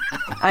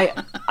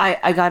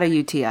 I got a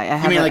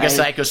UTI. You mean like a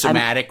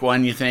psychosomatic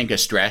one, you think? A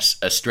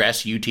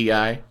stress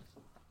UTI?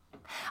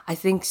 I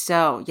think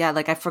so. Yeah,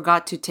 like I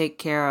forgot to take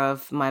care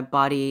of my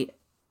body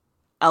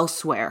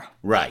elsewhere.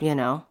 Right. You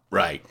know?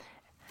 Right.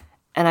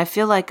 And I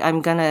feel like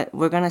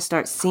we're gonna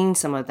start seeing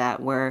some of that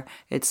where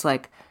it's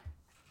like,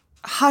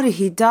 how did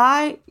he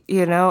die?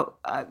 You know,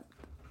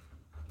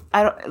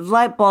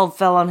 light bulb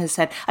fell on his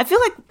head. I feel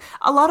like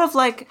a lot of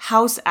like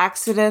house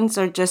accidents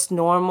are just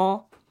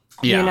normal.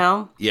 Yeah. You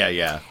know?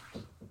 Yeah.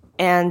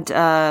 And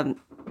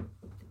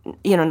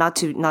not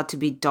to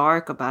be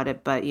dark about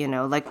it, but you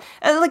know, like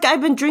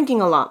I've been drinking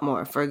a lot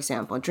more, for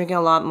example, drinking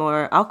a lot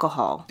more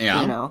alcohol.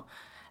 Yeah. You know,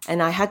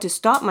 and I had to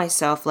stop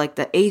myself like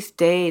the 8th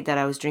day that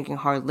I was drinking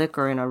hard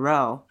liquor in a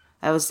row.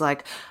 I was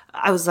like,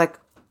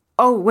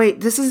 oh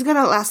wait, this is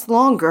gonna last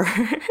longer.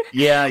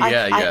 Yeah.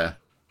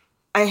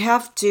 I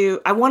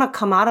want to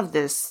come out of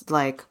this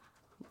like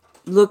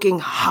looking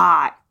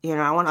hot. You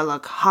know, I want to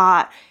look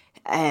hot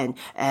and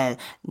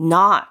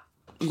not,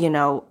 you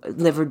know,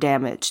 liver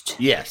damaged.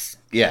 Yes.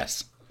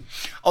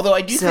 Although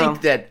I do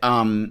think that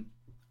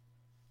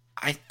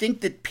I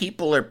think that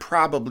people are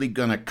probably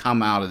going to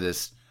come out of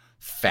this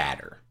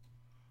fatter.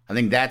 I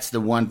think that's the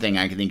one thing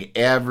I think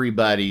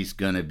everybody's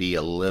going to be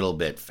a little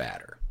bit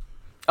fatter.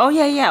 Oh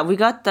yeah.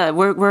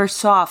 We're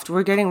soft.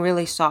 We're getting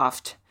really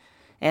soft,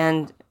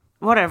 and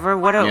whatever.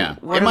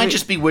 It might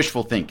just be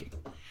wishful thinking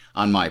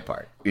on my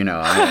part. You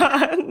know.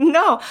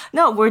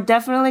 No, we're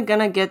definitely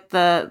gonna get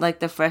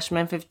the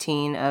freshman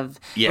 15 of.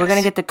 Yes. We're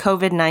gonna get the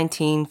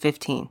COVID-19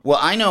 15. Well,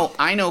 I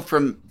know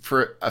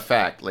for a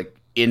fact, like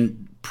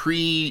in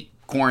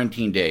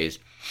pre-quarantine days,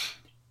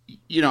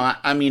 you know,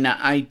 I mean,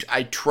 I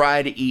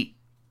try to eat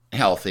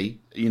healthy,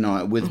 you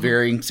know, with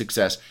varying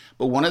success.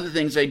 But one of the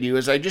things I do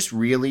is I just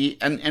really,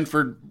 and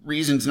for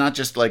reasons not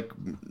just like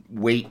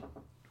weight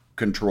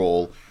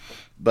control,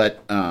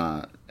 but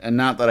and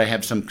not that I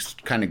have some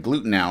kind of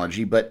gluten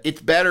allergy, but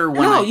it's better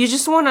when you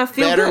just want to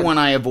feel better good. When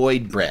I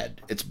avoid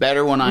bread. It's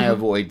better when I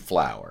avoid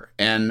flour.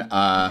 And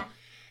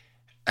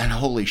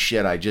holy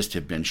shit, I just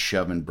have been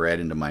shoving bread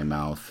into my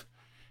mouth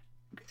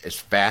as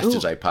fast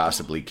as I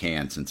possibly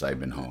can since I've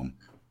been home.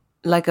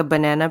 Like a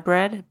banana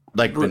bread?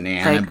 Like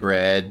banana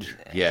bread,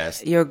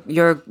 yes. Your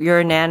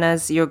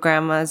nana's, your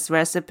grandma's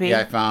recipe? Yeah,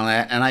 I found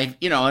that. And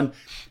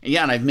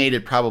and I've made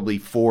it probably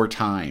 4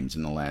 times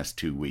in the last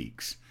 2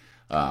 weeks.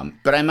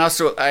 But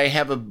I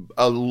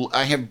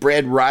have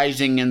bread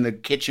rising in the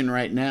kitchen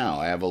right now.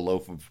 I have a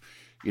loaf of,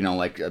 you know,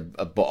 like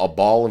a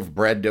ball of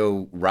bread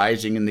dough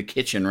rising in the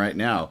kitchen right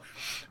now.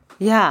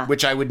 Yeah.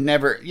 Which I would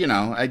never, you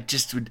know, I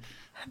just would.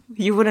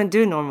 You wouldn't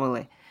do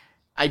normally.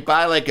 I'd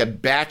buy like a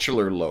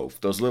bachelor loaf,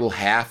 those little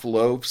half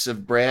loaves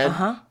of bread.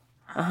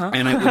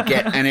 And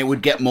it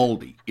would get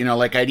moldy. You know,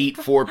 like I'd eat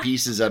 4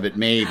 pieces of it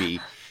maybe,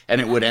 and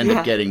it would end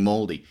up getting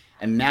moldy.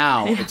 And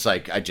now it's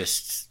like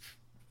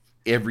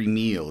every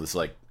meal is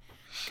like,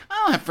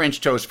 I'll have French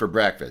toast for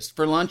breakfast.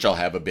 For lunch, I'll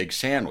have a big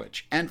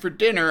sandwich. And for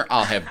dinner,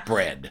 I'll have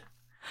bread.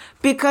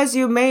 Because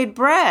you made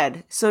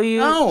bread. So you...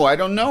 No, I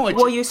don't know.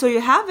 So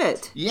you have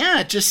it. Yeah,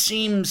 it just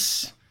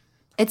seems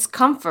It's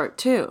comfort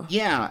too.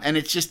 Yeah, and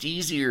it's just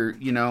easier,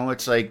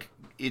 it's like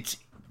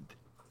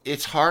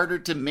it's harder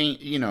to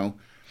make,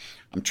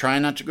 I'm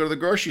trying not to go to the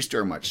grocery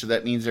store much, so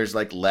that means there's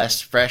like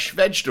less fresh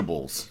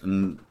vegetables.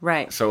 And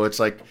Right. so it's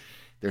like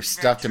there's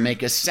stuff to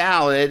make a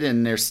salad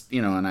and there's,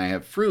 and I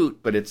have fruit,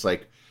 but it's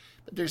like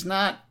but there's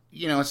not,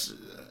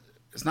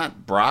 it's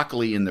not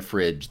broccoli in the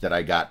fridge that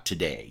I got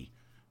today.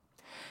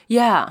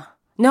 Yeah.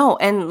 No,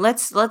 and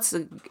let's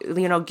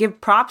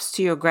give props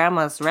to your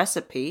grandma's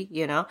recipe,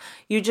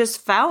 You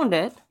just found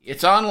it.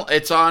 It's on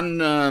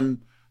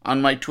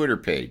my Twitter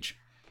page.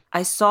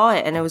 I saw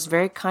it and it was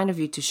very kind of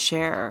you to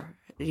share,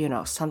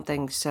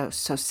 something so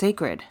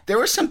sacred. There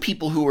were some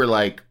people who were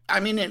like, I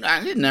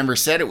never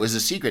said it was a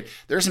secret.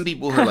 There are some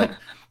people who are like,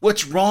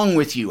 what's wrong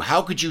with you?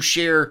 How could you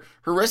share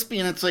her recipe?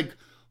 And it's like,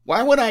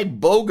 why would I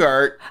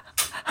bogart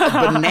a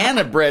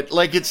banana bread?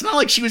 Like, it's not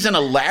like she was in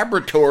a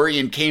laboratory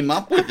and came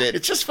up with it.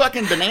 It's just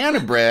fucking banana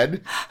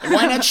bread. And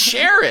why not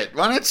share it?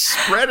 Why not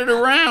spread it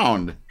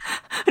around?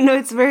 No,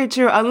 it's very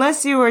true.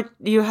 Unless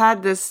you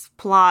had this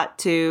plot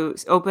to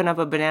open up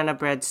a banana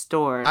bread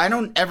store. I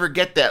don't ever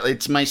get that.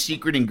 It's my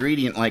secret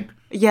ingredient. Like,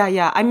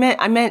 yeah. I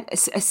meant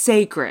a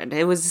sacred.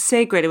 It was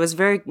sacred. It was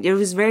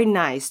very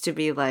nice to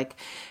be like,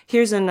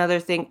 here's another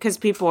thing, because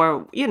people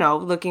are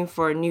looking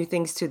for new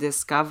things to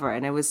discover,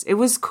 and it was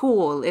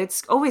cool.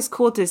 It's always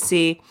cool to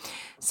see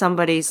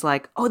somebody's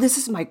like, oh, this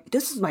is my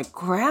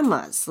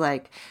grandma's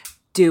like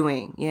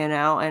doing, and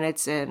it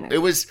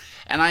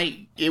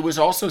was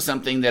also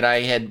something that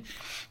I had.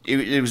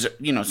 It was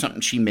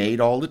something she made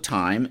all the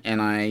time,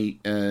 and I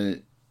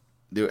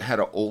had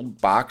an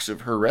old box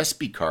of her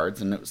recipe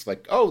cards, and it was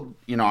like, oh,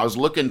 I was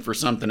looking for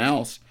something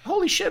else.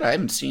 Holy shit, I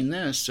haven't seen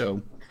this.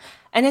 So,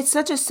 and it's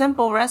such a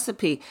simple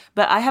recipe.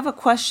 But I have a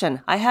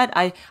question.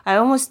 I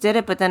almost did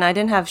it, but then I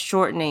didn't have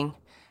shortening.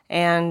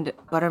 And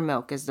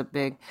buttermilk is the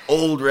big...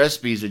 Old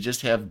recipes that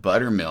just have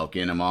buttermilk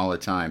in them all the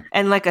time.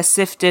 And like a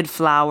sifted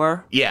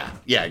flour. Yeah,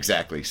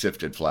 exactly.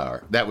 Sifted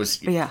flour. That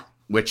was... Yeah.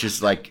 Which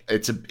is like,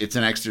 it's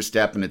an extra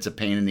step and it's a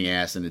pain in the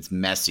ass and it's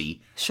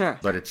messy. Sure.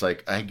 But it's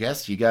like, I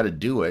guess you got to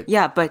do it.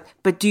 Yeah, but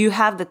do you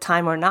have the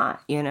time or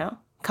not,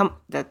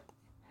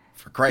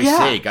 For Christ's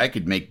sake, I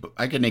could make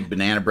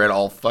banana bread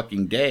all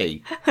fucking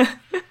day.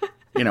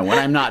 When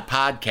I'm not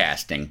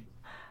podcasting.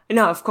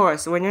 No, of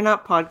course. When you're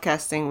not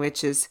podcasting,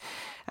 which is...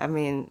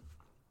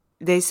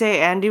 they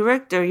say Andy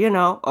Richter,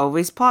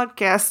 always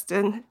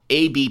podcasting.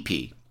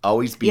 ABP,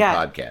 always be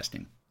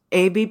podcasting.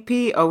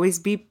 ABP, always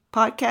be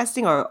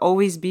podcasting or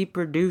always be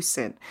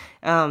producing.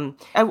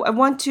 I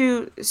want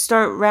to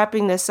start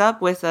wrapping this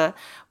up with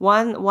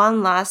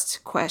one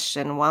last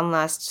question, one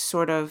last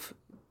sort of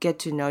get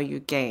to know you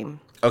game.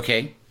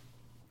 Okay.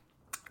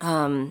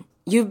 Thank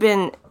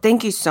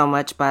you so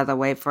much, by the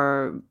way,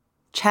 for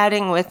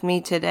chatting with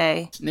me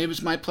today. It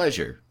was my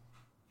pleasure.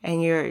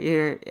 And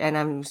and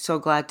I'm so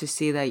glad to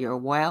see that you're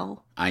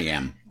well. I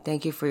am.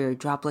 Thank you for your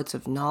droplets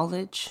of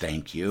knowledge.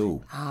 Thank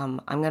you.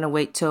 I'm going to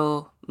wait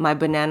till my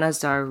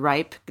bananas are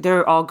ripe.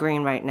 They're all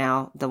green right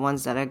now, the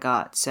ones that I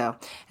got.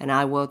 And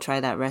I will try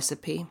that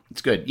recipe.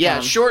 It's good.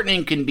 Yeah,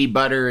 shortening can be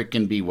butter. It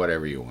can be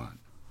whatever you want.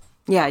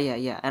 Yeah.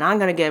 And I'm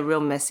going to get real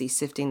messy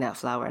sifting that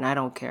flour, and I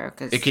don't care.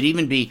 Cause... It could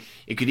even be,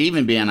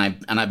 and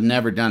I've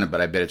never done it,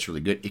 but I bet it's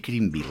really good. It could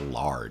even be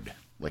lard.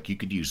 Like, you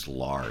could use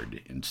lard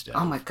instead.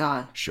 Oh, my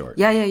God. Short.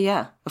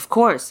 Yeah. Of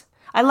course.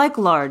 I like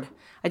lard.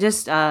 I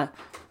just, I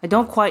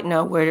don't quite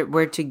know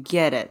where to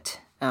get it,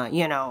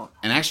 And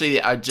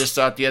actually, I just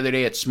saw it the other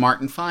day at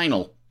Smart and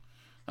Final.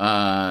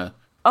 Oh,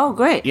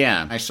 great.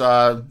 Yeah. I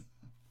saw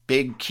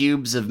big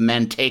cubes of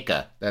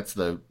manteca. That's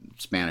the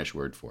Spanish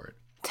word for it.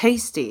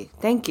 Tasty.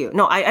 Thank you.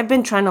 No, I've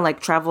been trying to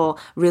travel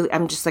really.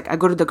 I'm just I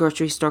go to the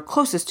grocery store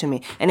closest to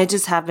me, and it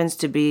just happens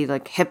to be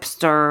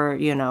hipster,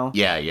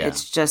 Yeah.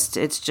 It's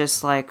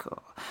just like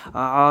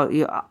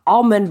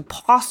almond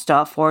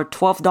pasta for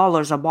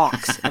 $12 a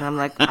box. And I'm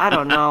like, I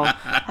don't know.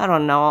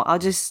 I'll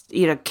just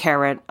eat a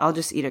carrot.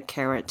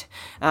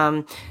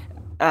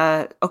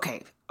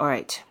 Okay. All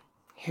right.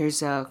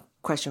 Here's a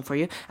question for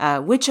you.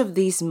 Which of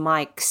these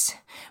mics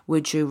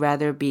would you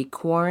rather be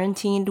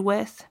quarantined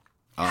with?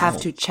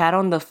 Have to chat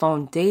on the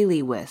phone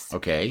daily with.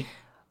 Okay.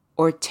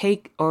 Or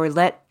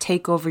let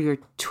take over your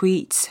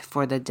tweets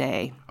for the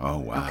day. Oh,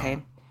 wow.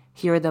 Okay.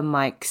 Here are the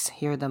mics.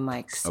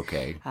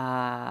 Okay.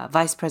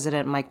 Vice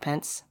President Mike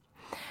Pence.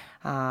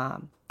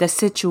 The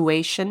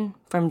Situation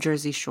from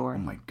Jersey Shore. Oh,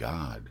 my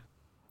God.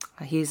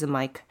 He's a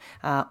mic.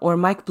 Or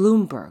Mike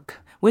Bloomberg.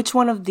 Which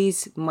one of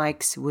these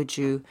mics would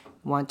you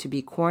want to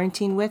be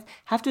quarantined with?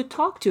 Have to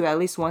talk to at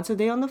least once a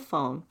day on the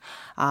phone.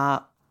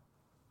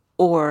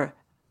 Or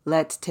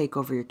let's take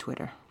over your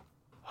Twitter.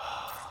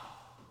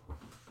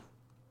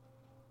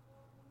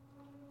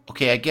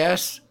 Okay, I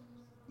guess.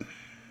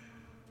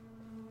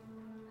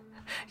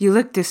 You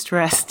look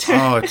distressed.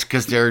 Oh, it's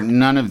because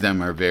none of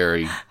them are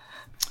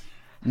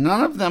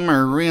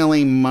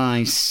really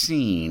my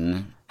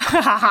scene.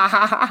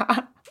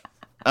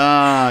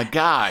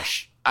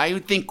 Gosh. I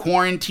would think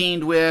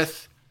quarantined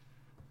with,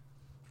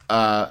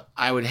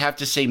 I would have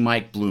to say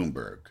Mike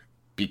Bloomberg,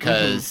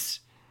 because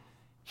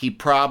he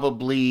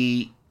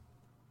probably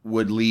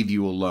would leave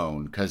you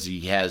alone because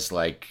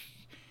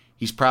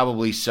he's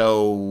probably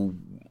so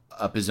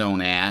up his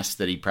own ass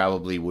that he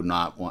probably would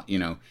not want,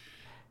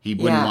 he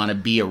wouldn't want to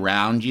be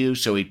around you.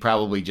 So he'd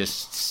probably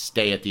just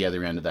stay at the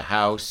other end of the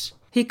house.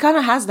 He kind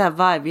of has that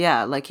vibe,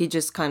 yeah. Like he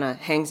just kind of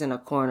hangs in a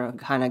corner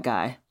kind of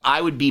guy.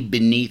 I would be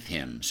beneath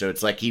him. So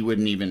it's like he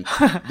wouldn't even,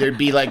 there'd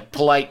be like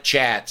polite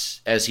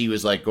chats as he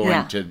was like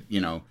going to,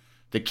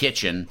 the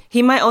kitchen.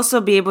 He might also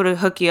be able to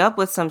hook you up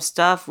with some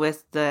stuff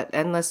with the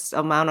endless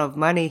amount of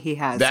money he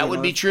has. That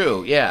would be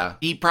true, yeah.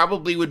 He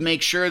probably would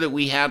make sure that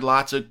we had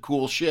lots of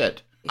cool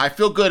shit. I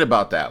feel good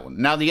about that one.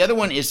 Now, the other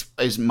one is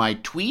my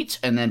tweets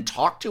and then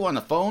talk to on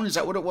the phone. Is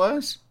that what it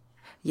was?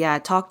 Yeah,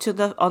 talk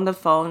to on the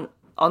phone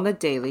on the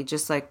daily,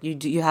 just like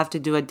you have to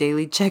do a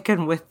daily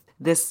check-in with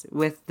this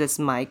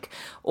mic,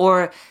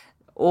 or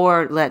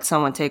let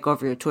someone take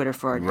over your Twitter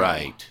for a day.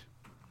 Right.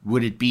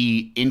 Would it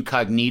be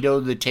incognito,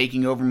 the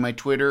taking over my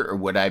Twitter, or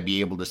would I be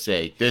able to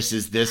say, this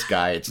is this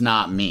guy, it's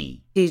not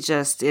me? He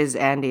just is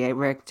Andy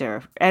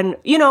Richter. And,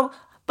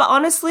 but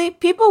honestly,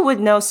 people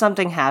would know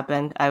something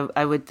happened,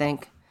 I would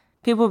think.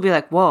 People would be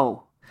like,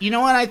 whoa. You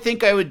know what I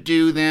think I would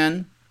do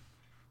then?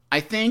 I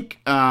think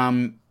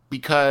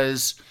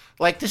because,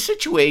 like, the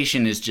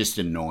situation is just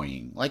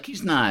annoying. Like,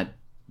 he's not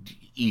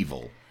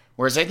evil.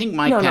 Whereas I think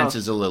Mike Pence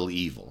is a little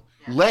evil.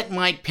 Let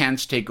Mike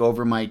Pence take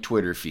over my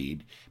Twitter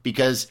feed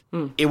because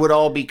it would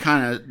all be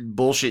kind of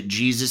bullshit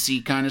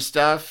Jesus-y kind of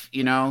stuff,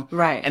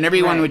 Right. And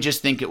everyone would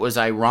just think it was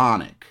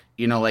ironic.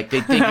 Like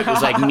they'd think it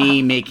was like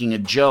me making a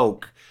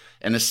joke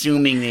and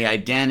assuming the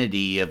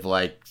identity of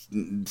like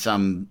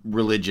some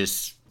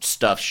religious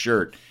stuffed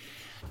shirt.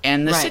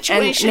 And the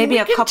situation, and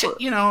maybe a couple,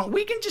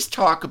 we can just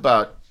talk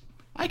about,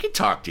 I could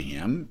talk to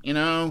him,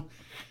 I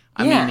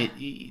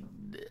mean,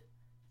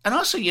 and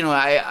also,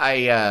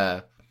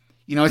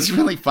 it's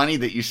really funny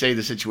that you say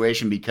the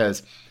situation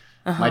because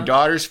my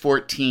daughter's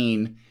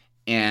 14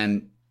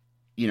 and,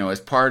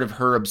 as part of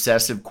her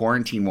obsessive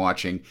quarantine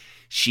watching,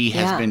 she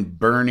has been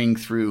burning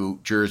through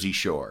Jersey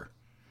Shore,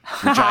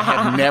 which I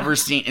have never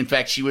seen. In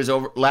fact, she was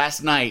over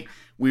last night.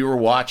 We were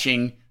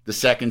watching the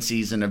second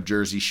season of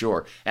Jersey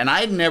Shore and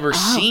I'd never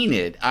seen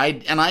it. I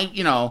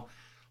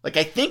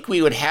think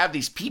we would have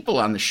these people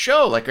on the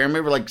show. Like I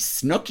remember like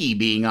Snooki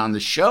being on the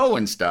show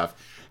and stuff.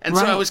 And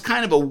so I was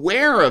kind of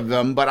aware of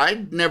them, but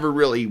I'd never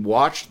really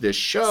watched this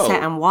show.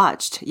 Sat and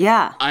watched,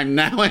 yeah.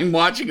 I'm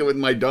watching it with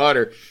my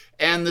daughter.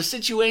 And the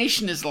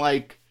situation is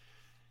like,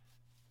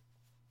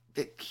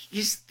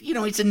 he's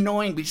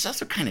annoying, but he's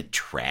also kind of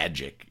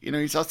tragic.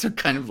 He's also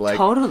kind of like.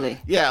 Totally.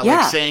 Yeah,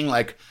 like saying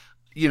like,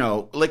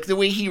 like the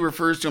way he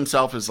refers to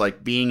himself as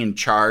like being in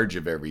charge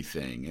of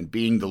everything and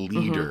being the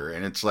leader.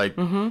 And it's like,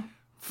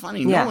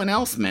 funny, no one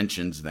else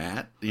mentions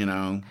that,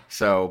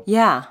 so.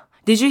 Yeah.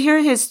 Did you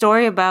hear his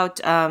story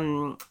about,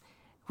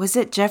 was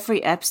it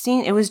Jeffrey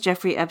Epstein? It was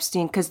Jeffrey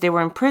Epstein because they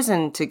were in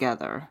prison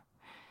together.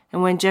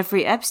 And when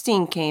Jeffrey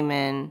Epstein came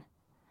in,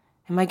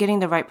 am I getting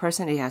the right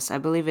person? Yes, I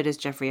believe it is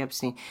Jeffrey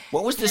Epstein.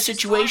 What was the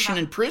situation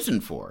in prison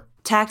for?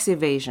 Tax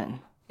evasion.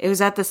 It was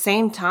at the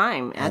same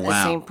time, at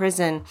the same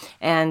prison.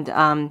 And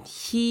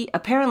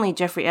apparently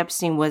Jeffrey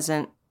Epstein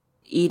wasn't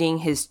eating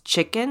his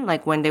chicken,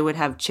 like when they would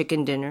have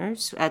chicken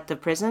dinners at the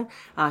prison.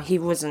 He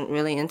wasn't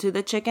really into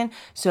the chicken.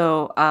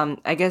 So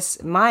I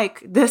guess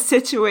Mike, the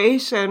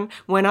situation,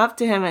 went up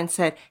to him and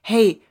said,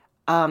 hey,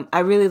 I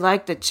really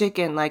like the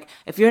chicken. Like,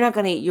 if you're not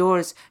going to eat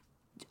yours,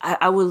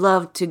 I would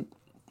love to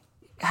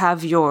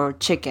have your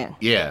chicken.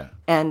 Yeah.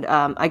 And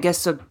I guess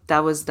so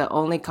that was the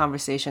only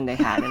conversation they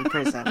had in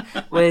prison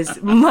was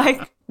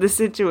Mike, the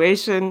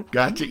situation.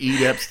 Got to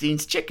eat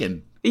Epstein's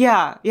chicken.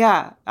 Yeah.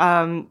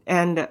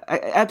 And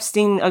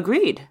Epstein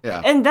agreed.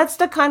 Yeah. And that's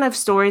the kind of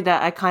story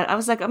that I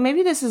was like, oh,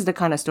 maybe this is the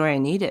kind of story I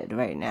needed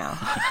right now.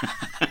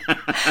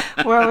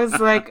 Where I was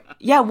like,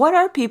 yeah, what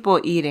are people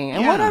eating?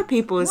 And what are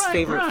people's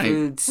favorite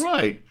foods?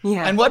 Right.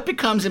 Yeah. And what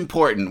becomes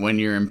important when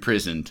you're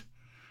imprisoned?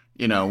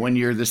 When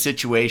you're the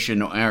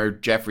situation or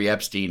Jeffrey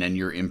Epstein and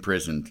you're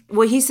imprisoned.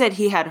 Well, he said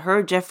he had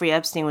heard Jeffrey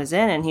Epstein was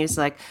in and he was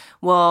like,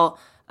 well,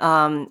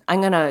 I'm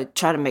going to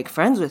try to make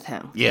friends with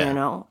him,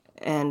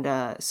 And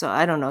so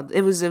I don't know.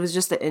 It was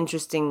just an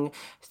interesting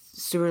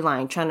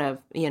storyline trying to,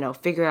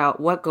 figure out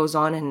what goes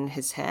on in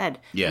his head.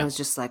 Yeah. And it was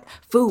just like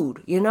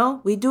food,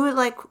 we do it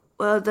like,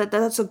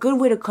 that's a good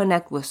way to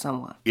connect with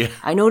someone. Yeah.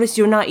 I noticed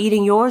you're not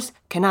eating yours.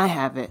 Can I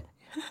have it?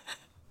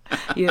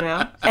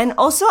 And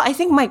also I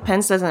think Mike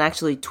Pence doesn't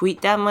actually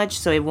tweet that much,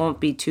 so it won't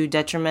be too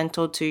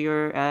detrimental to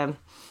your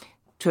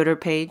Twitter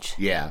page.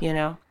 Yeah.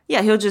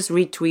 Yeah, he'll just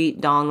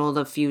retweet Donald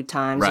a few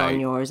times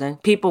on yours,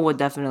 and people would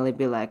definitely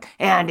be like,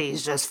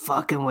 Andy's just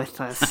fucking with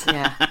us.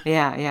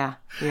 Yeah.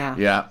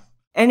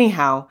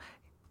 Anyhow,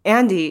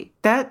 Andy,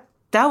 that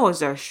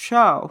was our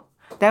show.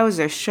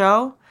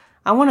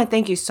 I want to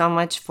thank you so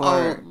much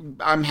for.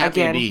 I'm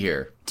happy to be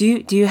here.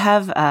 Do you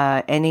have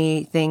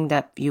anything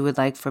that you would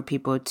like for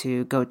people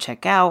to go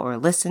check out or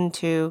listen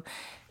to?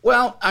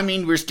 Well, I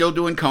mean, we're still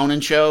doing Conan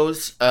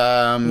shows.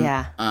 And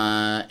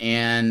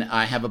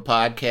I have a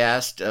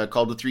podcast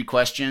called The Three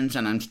Questions,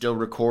 and I'm still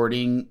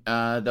recording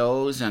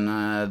those. And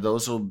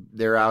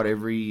they're out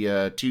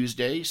every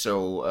Tuesday.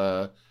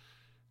 So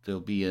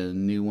there'll be a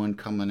new one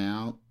coming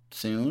out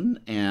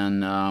soon.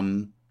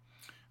 And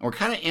we're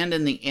kind of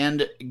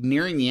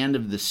nearing the end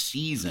of the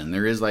season.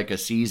 There is like a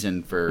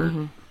season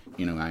for,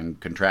 I'm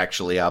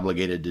contractually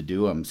obligated to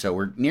do them. So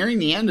we're nearing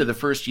the end of the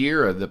first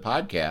year of the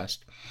podcast.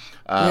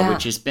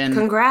 Which has been...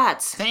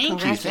 Congrats.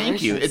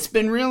 Thank you. It's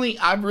been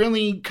I've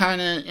really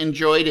kind of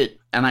enjoyed it,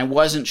 and I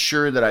wasn't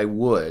sure that I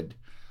would.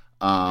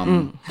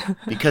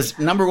 Because,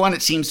 number one,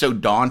 it seems so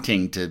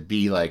daunting to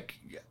be like,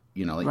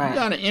 you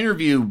got to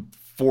interview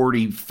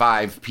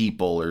 45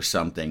 people or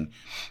something.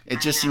 It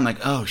just seemed like,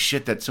 oh,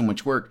 shit, that's so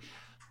much work.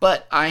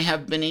 But I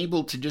have been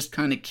able to just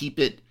kind of keep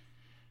it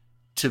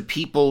to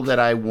people that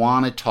I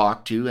want to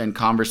talk to and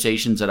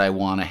conversations that I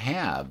want to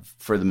have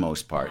for the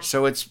most part.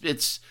 So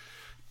it's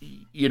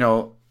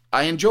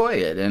I enjoy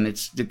it, and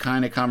it's the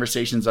kind of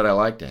conversations that I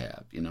like to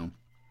have,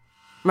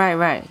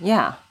 Right.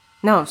 Yeah.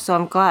 No, so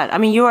I'm glad. I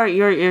mean,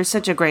 you're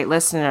such a great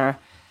listener,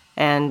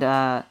 and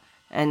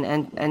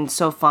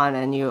so fun,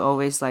 and you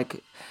always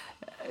like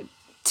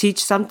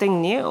teach something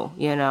new,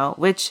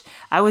 which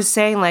I was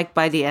saying like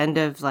by the end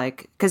of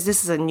because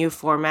this is a new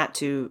format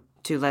to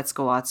Let's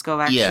Go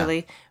Otsko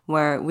actually,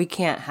 where we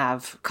can't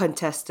have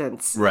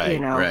contestants,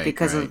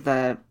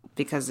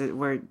 because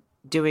we're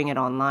doing it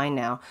online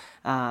now,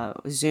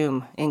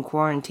 Zoom in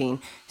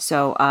quarantine.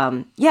 So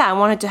I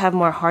wanted to have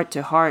more heart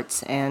to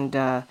hearts, and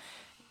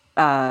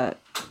I've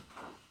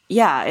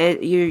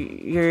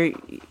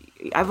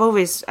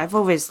always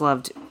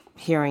loved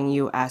hearing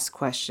you ask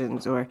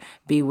questions or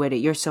be witty.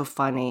 You're so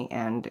funny,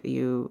 and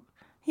you're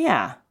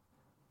a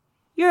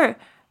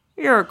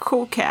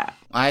cool cat.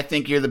 I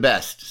think you're the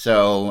best.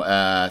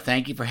 So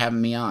thank you for having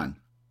me on.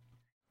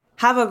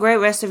 Have a great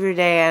rest of your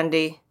day,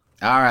 Andy.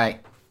 All right.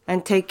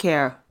 And take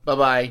care.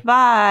 Bye-bye.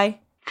 Bye.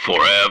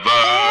 Forever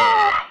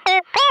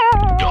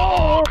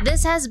Dog.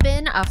 This has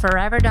been a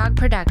Forever Dog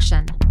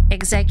production.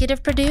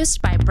 Executive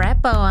produced by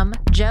Brett Boehm,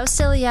 Joe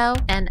Cilio,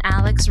 and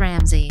Alex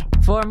Ramsey.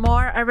 For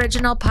more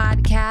original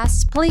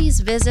podcasts,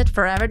 please visit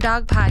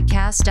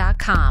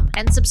foreverdogpodcast.com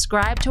and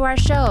subscribe to our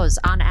shows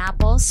on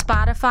Apple,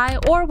 Spotify,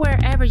 or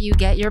wherever you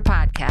get your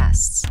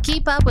podcasts.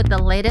 Keep up with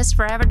the latest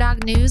Forever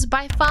Dog news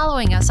by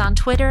following us on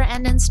Twitter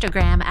and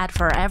Instagram at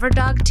Forever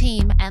Dog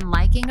Team and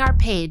liking our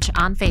page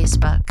on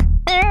Facebook.